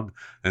this town,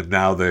 and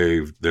now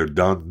they're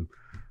done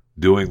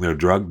doing their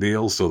drug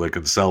deals so they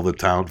can sell the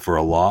town for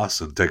a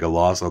loss and take a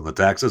loss on the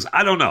taxes?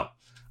 I don't know.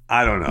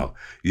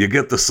 You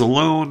get the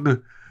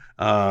saloon.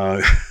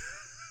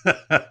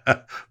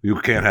 You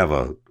can't have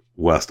a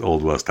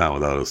Old West town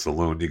without a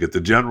saloon. You get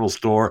the general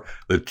store,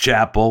 the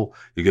chapel,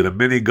 you get a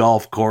mini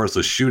golf course,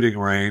 a shooting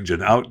range,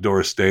 an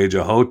outdoor stage,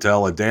 a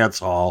hotel, a dance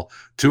hall,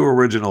 2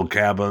 original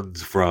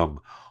cabins from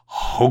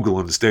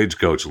Hoagland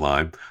Stagecoach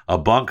Line, a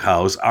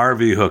bunkhouse,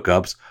 RV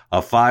hookups,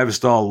 a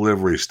 5-stall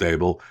livery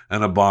stable,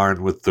 and a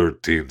barn with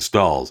 13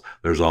 stalls.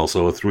 There's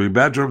also a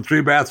 3-bedroom,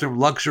 3-bathroom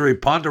luxury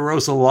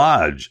Ponderosa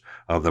Lodge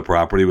on the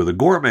property with a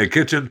gourmet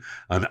kitchen,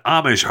 an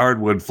Amish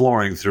hardwood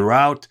flooring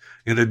throughout.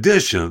 In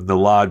addition, the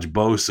lodge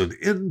boasts an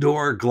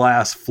indoor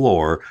glass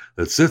floor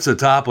that sits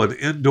atop an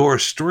indoor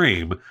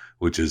stream,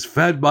 which is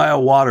fed by a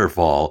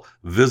waterfall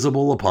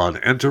visible upon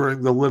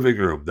entering the living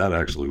room. That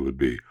actually would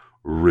be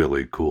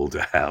really cool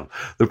to have.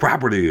 The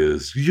property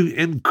is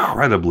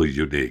incredibly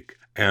unique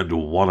and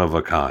one of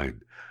a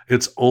kind.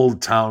 Its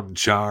old town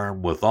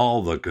charm with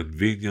all the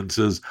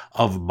conveniences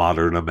of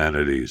modern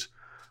amenities.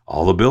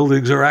 All the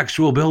buildings are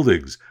actual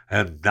buildings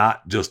and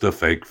not just a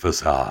fake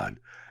facade.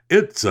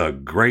 It's a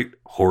great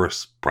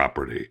horse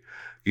property.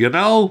 You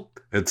know,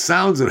 it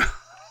sounds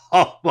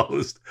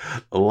almost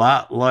a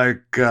lot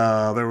like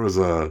there was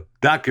a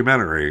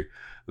documentary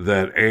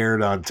that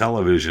aired on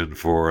television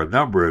for a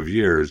number of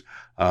years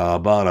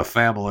about a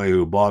family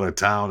who bought a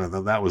town and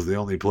then that was the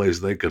only place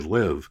they could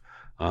live.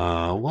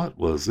 What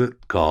was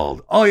it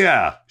called? Oh,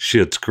 yeah,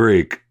 Schitt's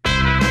Creek.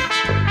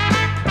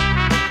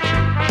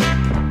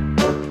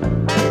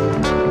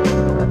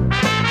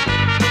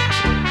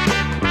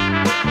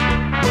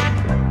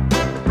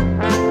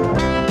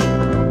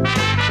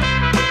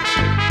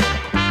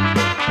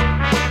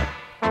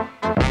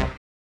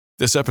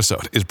 This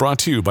episode is brought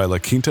to you by La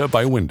Quinta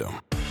by Wyndham.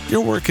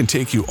 Your work can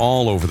take you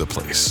all over the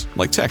place,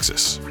 like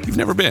Texas. You've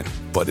never been,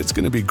 but it's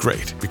going to be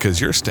great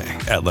because you're staying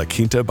at La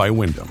Quinta by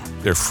Wyndham.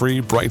 Their free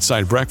Bright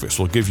Side breakfast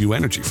will give you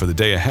energy for the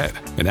day ahead.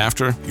 And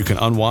after, you can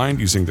unwind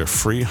using their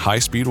free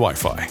high-speed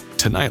Wi-Fi.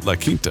 Tonight, La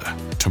Quinta.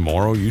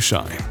 Tomorrow, you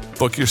shine.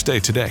 Book your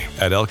stay today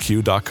at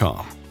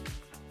lq.com.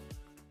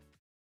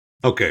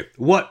 Okay,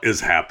 what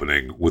is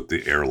happening with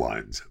the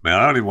airlines?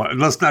 Man,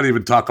 let's not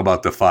even talk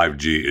about the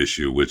 5G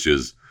issue, which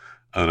is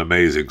an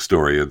amazing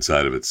story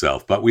inside of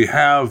itself. But we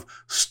have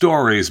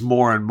stories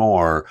more and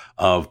more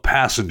of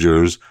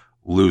passengers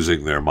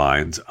losing their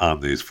minds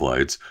on these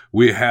flights.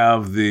 We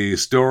have the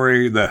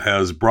story that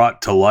has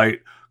brought to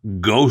light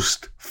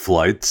ghost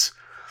flights.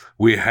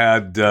 We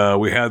had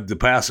the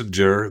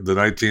passenger, the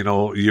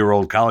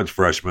 19-year-old college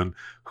freshman,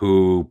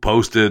 who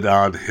posted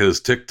on his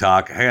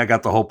TikTok, "Hey, I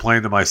got the whole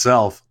plane to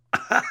myself."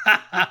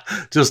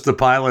 Just the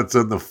pilots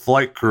and the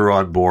flight crew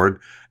on board.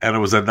 And it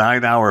was a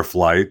 9-hour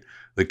flight.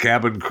 The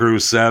cabin crew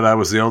said I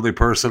was the only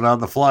person on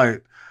the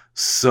flight.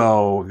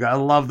 So I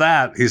love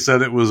that. He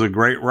said it was a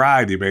great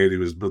ride. He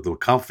was the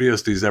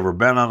comfiest he's ever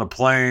been on a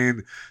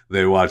plane.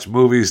 They watched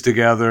movies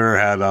together,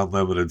 had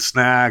unlimited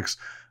snacks.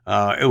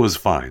 It was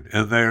fine.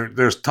 And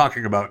they're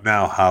talking about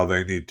now how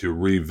they need to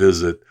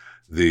revisit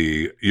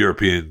the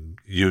European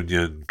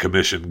Union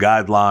Commission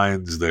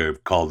guidelines.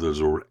 They've called it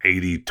an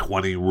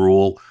 80-20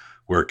 rule,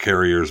 where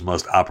carriers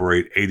must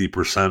operate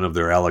 80% of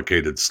their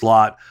allocated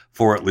slot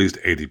for at least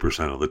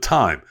 80% of the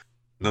time.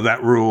 Now,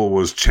 that rule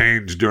was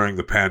changed during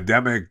the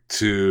pandemic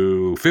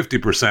to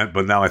 50%,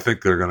 but now I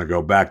think they're going to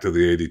go back to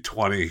the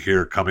 80-20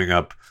 here coming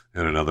up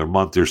in another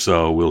month or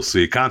so. We'll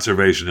see.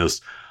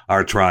 Conservationists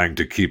are trying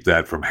to keep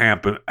that from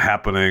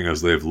happening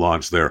as they've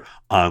launched their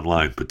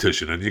online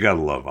petition. And you got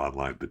to love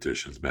online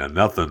petitions, man.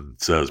 Nothing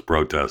says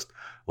protest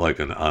like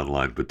an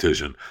online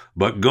petition.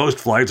 But ghost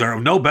flights are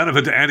of no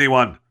benefit to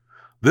anyone.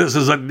 This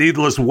is a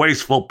needless,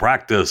 wasteful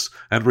practice,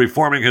 and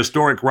reforming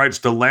historic rights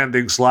to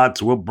landing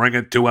slots will bring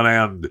it to an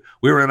end.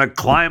 We're in a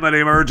climate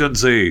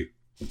emergency.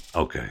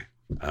 Okay.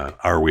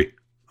 Are we?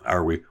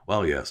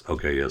 Well, yes.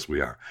 Okay, yes,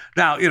 we are.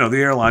 Now, the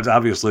airlines,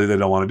 obviously, they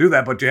don't want to do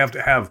that, but you have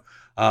to have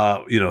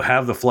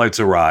the flights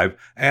arrive,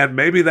 and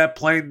maybe that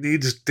plane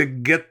needs to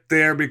get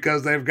there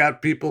because they've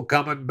got people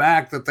coming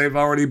back that they've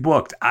already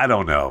booked. I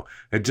don't know.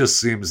 It just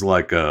seems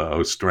like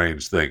a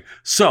strange thing.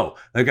 So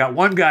they got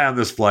one guy on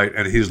this flight,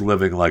 and he's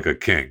living like a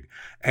king.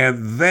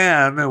 And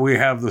then we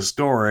have the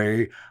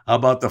story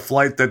about the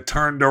flight that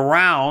turned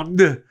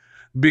around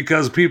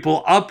because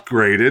people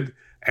upgraded,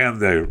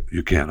 and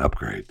you can't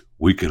upgrade.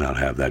 We cannot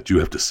have that. You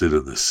have to sit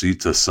in the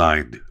seats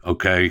assigned.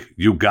 Okay?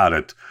 You got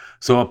it.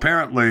 So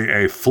apparently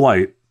a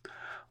flight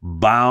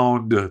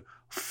bound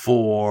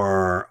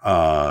for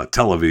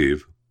Tel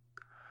Aviv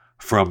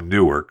from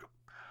Newark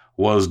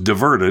was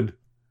diverted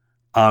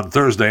on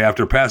Thursday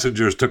after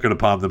passengers took it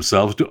upon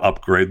themselves to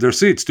upgrade their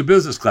seats to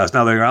business class.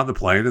 Now, they were on the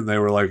plane and they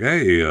were like,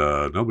 hey,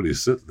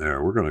 nobody's sitting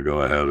there. We're going to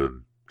go ahead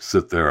and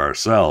sit there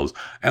ourselves.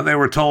 And they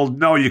were told,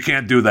 no, you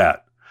can't do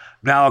that.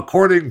 Now,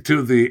 according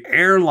to the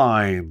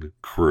airline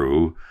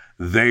crew,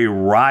 they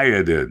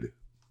rioted.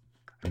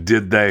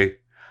 Did they?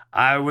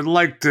 I would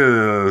like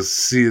to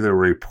see the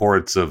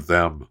reports of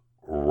them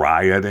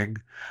rioting,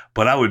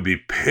 but I would be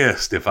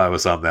pissed if I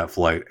was on that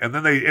flight. And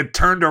then it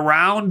turned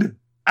around?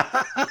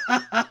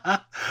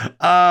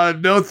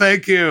 No,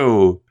 thank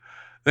you.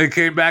 They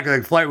came back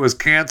and the flight was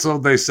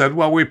canceled. They said,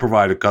 well, we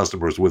provided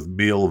customers with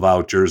meal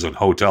vouchers and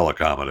hotel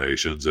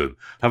accommodations and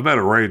have made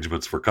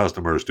arrangements for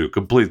customers to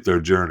complete their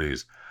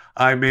journeys.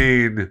 I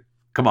mean,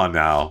 come on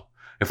now.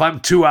 If I'm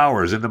 2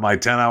 hours into my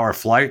 10-hour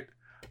flight,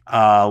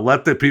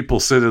 let the people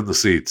sit in the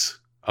seats,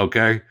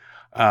 okay?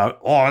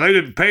 They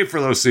didn't pay for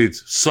those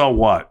seats. So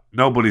what?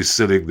 Nobody's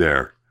sitting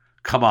there.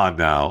 Come on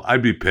now.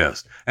 I'd be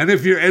pissed. And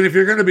if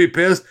you're going to be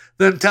pissed,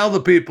 then tell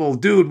the people,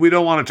 dude, we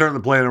don't want to turn the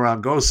plane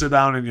around. Go sit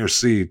down in your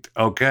seat,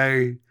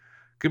 okay?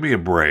 Give me a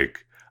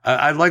break.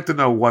 I'd like to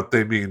know what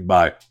they mean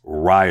by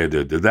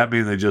rioted. Did that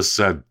mean they just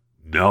said,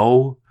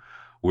 no,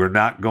 we're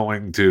not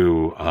going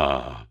to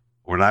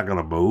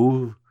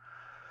move?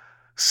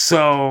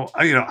 So,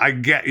 I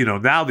get,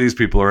 now these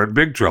people are in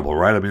big trouble,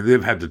 right? I mean,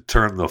 they've had to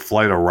turn the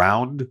flight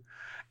around.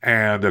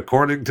 And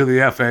according to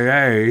the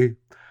FAA,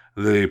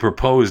 the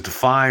proposed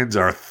fines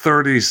are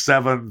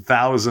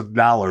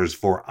 $37,000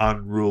 for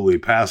unruly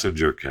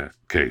passenger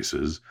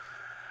cases.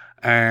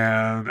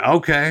 And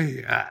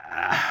okay,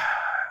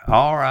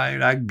 all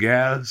right, I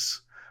guess.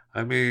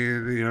 I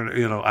mean,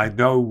 I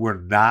know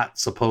we're not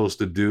supposed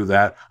to do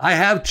that. I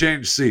have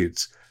changed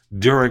seats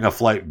during a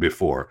flight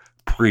before,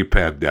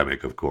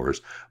 pre-pandemic, of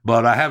course.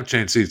 But I have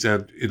changed seats,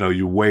 and,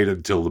 you wait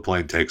until the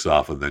plane takes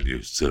off, and then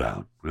you sit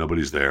down.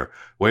 Nobody's there.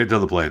 Wait until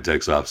the plane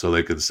takes off so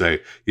they can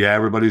say, yeah,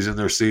 everybody's in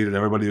their seat, and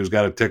everybody who's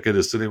got a ticket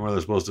is sitting where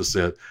they're supposed to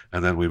sit,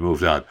 and then we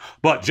moved on.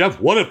 But, Jeff,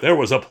 what if there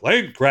was a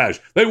plane crash?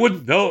 They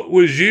wouldn't know it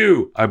was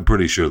you. I'm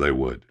pretty sure they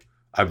would.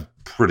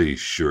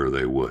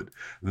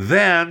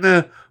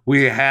 Then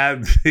we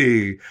had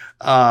the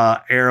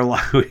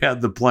airline, we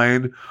had the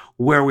plane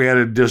where we had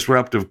a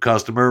disruptive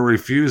customer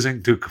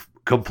refusing to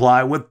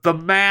comply with the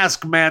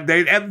mask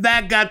mandate, and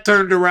that got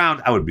turned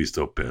around. I would be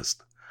so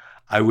pissed.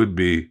 I would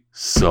be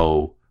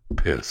so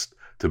pissed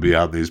to be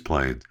on these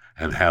planes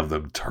and have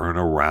them turn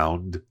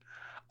around.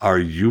 Are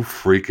you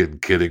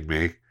freaking kidding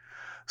me?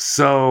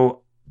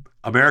 So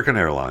American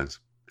Airlines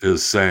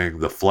is saying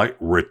the flight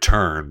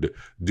returned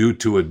due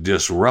to a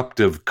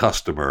disruptive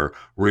customer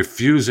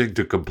refusing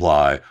to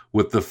comply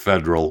with the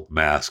federal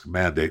mask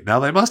mandate. Now,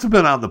 they must have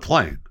been on the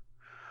plane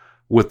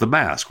with the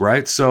mask,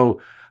 right?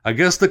 So I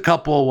guess the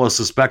couple was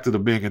suspected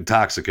of being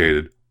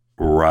intoxicated.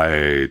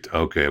 Right.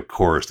 Okay, of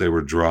course, they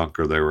were drunk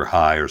or they were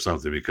high or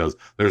something, because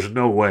there's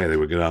no way they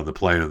would get on the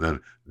plane and then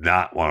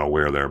not want to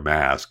wear their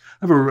mask.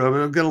 I've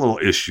got a little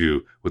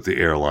issue with the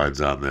airlines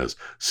on this.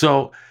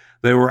 So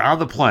they were on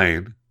the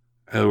plane,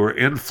 they were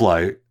in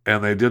flight,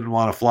 and they didn't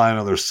want to fly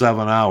another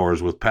 7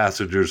 hours with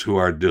passengers who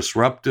are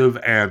disruptive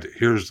and,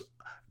 here's,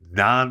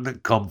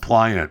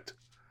 non-compliant.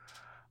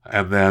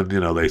 And then,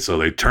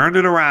 they turned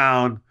it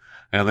around,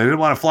 and they didn't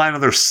want to fly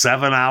another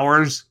 7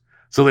 hours.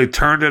 So they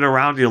turned it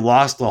around. You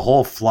lost the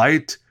whole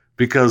flight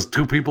because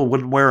 2 people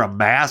wouldn't wear a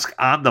mask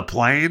on the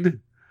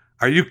plane?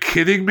 Are you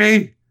kidding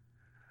me?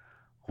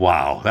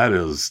 Wow, that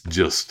is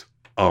just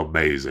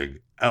amazing.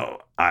 Oh,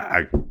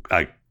 I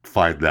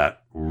find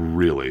that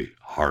really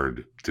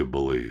hard to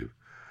believe.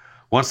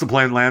 Once the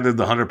plane landed,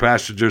 the 100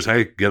 passengers,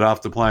 hey, get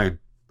off the plane.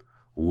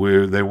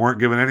 They weren't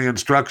given any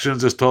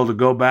instructions, just told to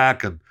go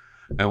back, and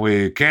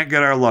we can't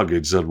get our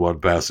luggage, said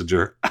one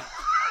passenger.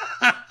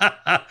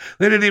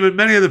 Many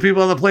of the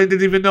people on the plane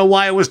didn't even know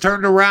why it was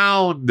turned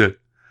around.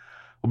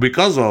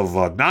 Because of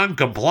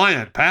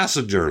non-compliant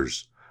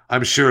passengers.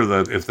 I'm sure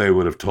that if they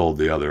would have told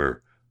the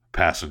other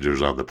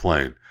passengers on the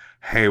plane,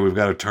 hey, we're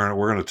going to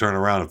turn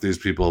around if these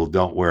people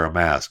don't wear a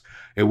mask,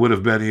 it would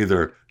have been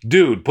either,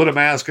 dude, put a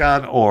mask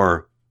on,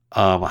 or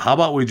how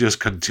about we just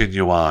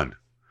continue on?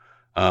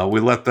 We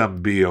let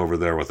them be over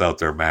there without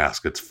their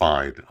mask. It's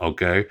fine,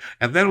 okay?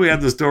 And then we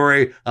had the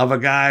story of a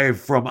guy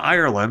from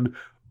Ireland.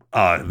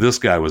 This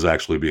guy was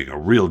actually being a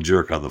real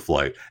jerk on the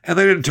flight, and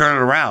they didn't turn it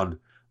around.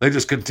 They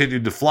just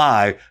continued to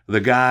fly. The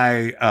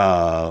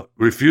guy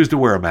refused to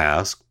wear a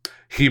mask.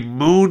 He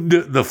mooned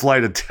the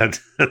flight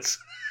attendants.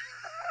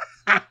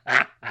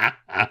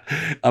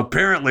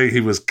 Apparently,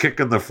 he was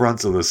kicking the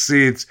fronts of the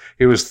seats.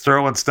 He was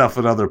throwing stuff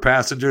at other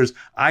passengers.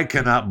 I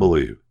cannot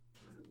believe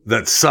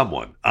that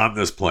someone on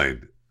this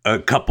plane, a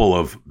couple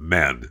of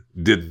men,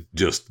 didn't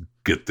just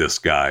get this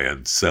guy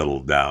and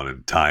settle down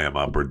and tie him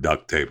up or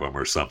duct tape him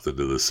or something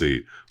to the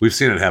seat. We've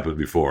seen it happen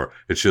before.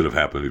 It should have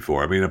happened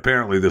before. I mean,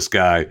 apparently this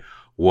guy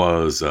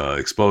was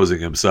exposing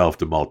himself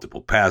to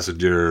multiple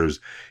passengers.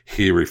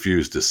 He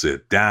refused to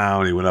sit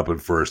down. He went up in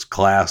first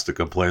class to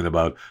complain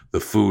about the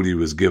food he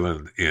was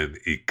given in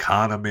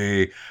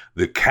economy.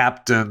 The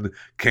captain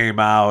came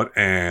out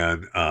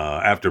and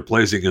after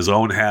placing his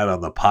own hat on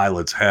the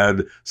pilot's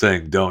head,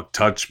 saying, "Don't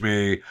touch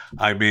me."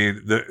 I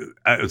mean,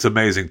 it's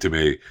amazing to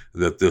me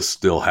that this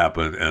still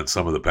happened and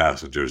some of the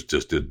passengers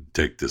just didn't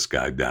take this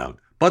guy down.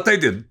 But they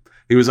didn't.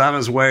 He was on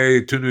his way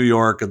to New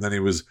York, and then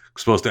he was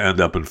supposed to end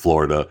up in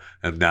Florida,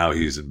 and now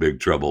he's in big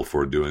trouble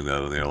for doing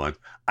that on the airline.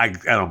 I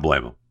don't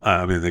blame him.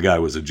 I mean, the guy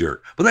was a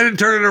jerk. But they didn't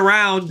turn it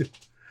around.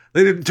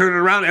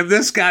 And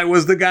this guy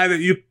was the guy that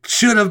you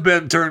should have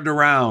been turned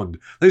around.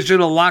 They should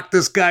have locked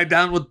this guy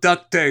down with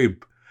duct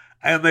tape,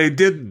 and they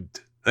didn't.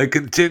 They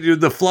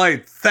continued the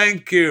flight.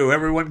 Thank you.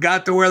 Everyone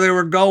got to where they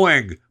were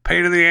going.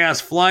 Pain in the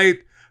ass flight.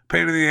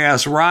 Pain in the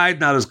ass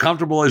ride, not as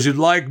comfortable as you'd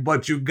like,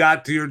 but you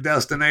got to your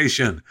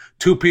destination.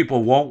 2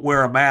 people won't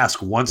wear a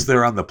mask once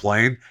they're on the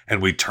plane,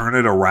 and we turn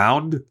it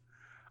around?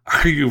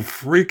 Are you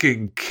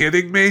freaking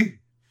kidding me?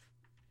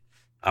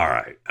 All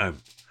right, I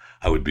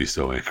would be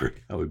so angry.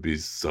 All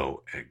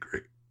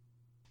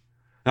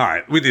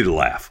right, we need to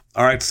laugh.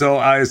 All right, so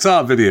I saw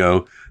a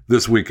video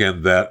this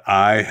weekend that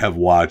I have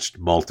watched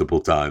multiple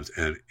times,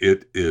 and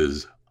it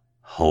is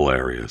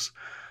hilarious.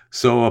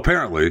 So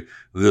apparently,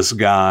 this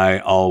guy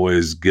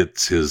always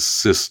gets his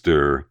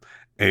sister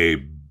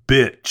a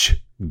bitch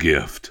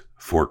gift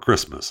for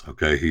Christmas.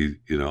 Okay, he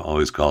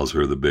always calls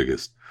her the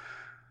biggest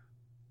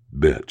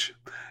bitch,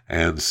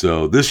 and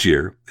so this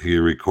year he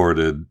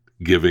recorded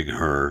giving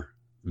her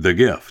the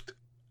gift,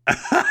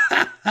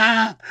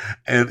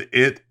 and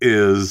it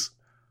is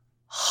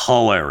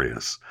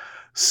hilarious.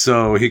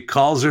 So he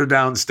calls her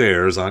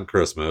downstairs on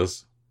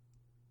Christmas.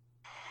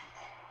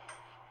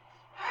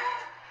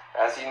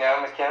 As you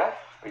know, McKenna,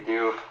 I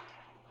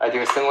do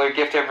a similar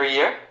gift every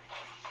year.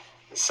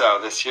 So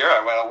this year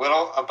I went a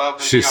little above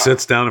and She beyond.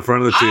 sits down in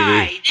front of the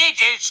TV. Hi,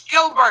 this is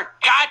Gilbert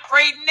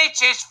Gottfried, and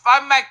this is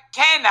from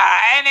McKenna,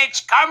 and it's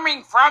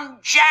coming from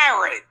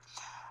Jared.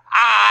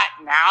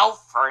 Now,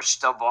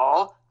 first of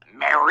all,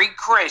 Merry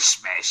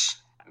Christmas.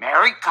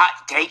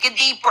 Take a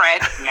deep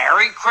breath.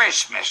 Merry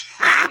Christmas.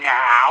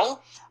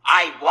 Now,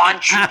 I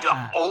want you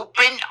to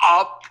open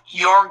up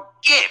your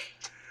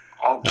gift.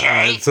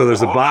 Okay? So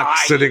there's a box All right,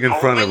 sitting in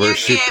front of open her. your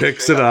She gift.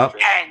 picks it up.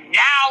 And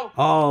now,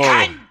 Oh.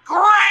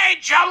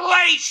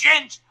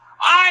 congratulations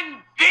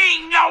on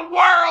being the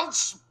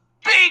world's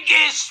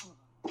biggest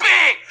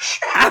bitch.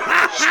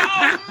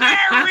 So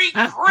Merry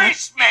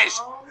Christmas.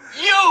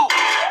 You,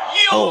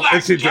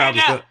 And she drops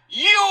McKenna, it.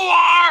 you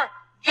are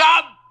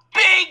the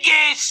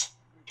biggest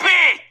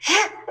bitch.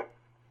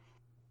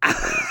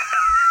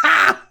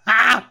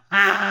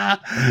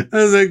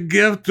 The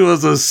gift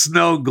was a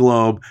snow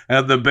globe,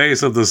 and the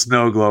base of the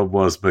snow globe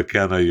was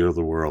 "McKenna, you're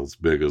the world's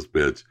biggest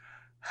bitch."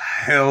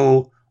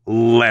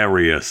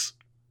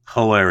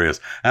 Hilarious.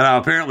 And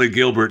apparently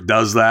Gilbert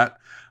does that.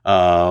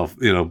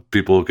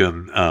 People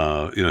can,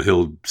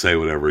 he'll say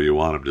whatever you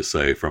want him to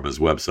say from his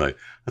website.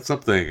 That's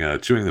something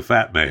Chewing the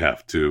Fat may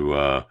have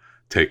to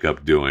take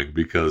up doing,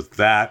 because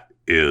that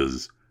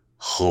is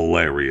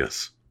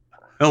hilarious.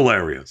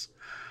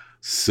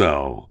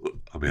 So,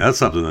 that's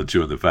something that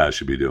Chewing the Fat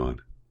should be doing.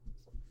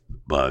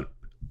 But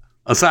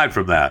aside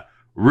from that,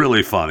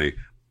 really funny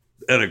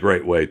and a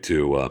great way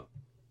to,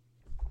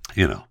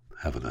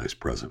 have a nice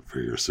present for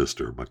your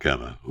sister,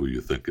 McKenna, who you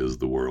think is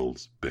the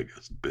world's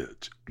biggest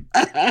bitch.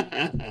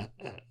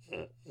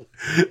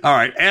 All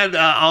right. And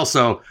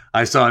also,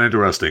 I saw an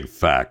interesting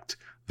fact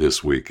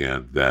this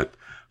weekend that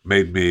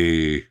made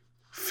me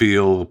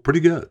feel pretty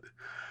good.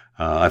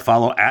 I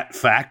follow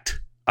 @Fact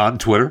on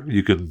Twitter.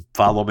 You can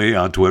follow me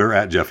on Twitter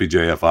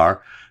 @JeffyJFR.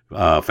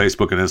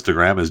 Facebook and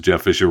Instagram is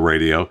Jeff Fisher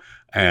Radio.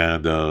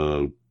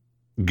 And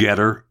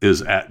Getter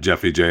is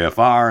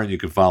 @JeffyJFR. And you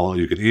can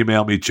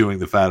email me,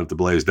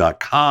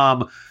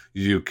 chewingthefat@theblaze.com.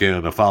 You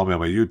can follow me on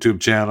my YouTube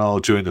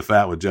channel, Chewing the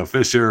Fat with Jeff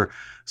Fisher.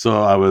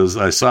 So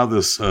I saw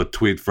this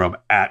tweet from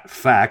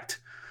 @Fact,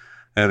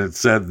 and it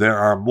said, there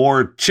are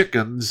more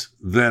chickens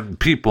than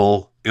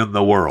people in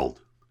the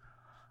world.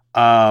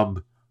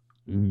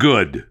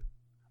 Good.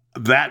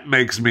 That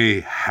makes me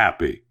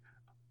happy.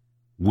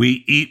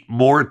 We eat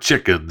more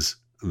chickens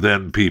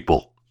than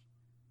people.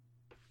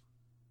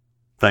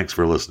 Thanks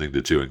for listening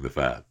to Chewing the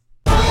Fat.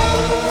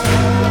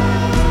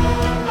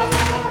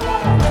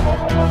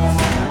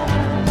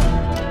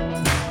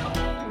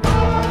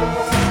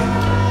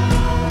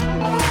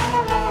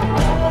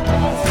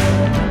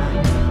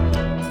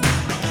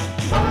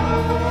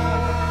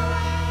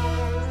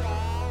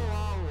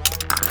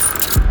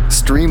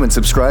 Stream and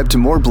subscribe to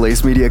more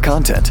Blaze Media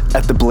content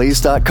at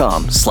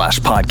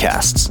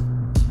theblaze.com/podcasts.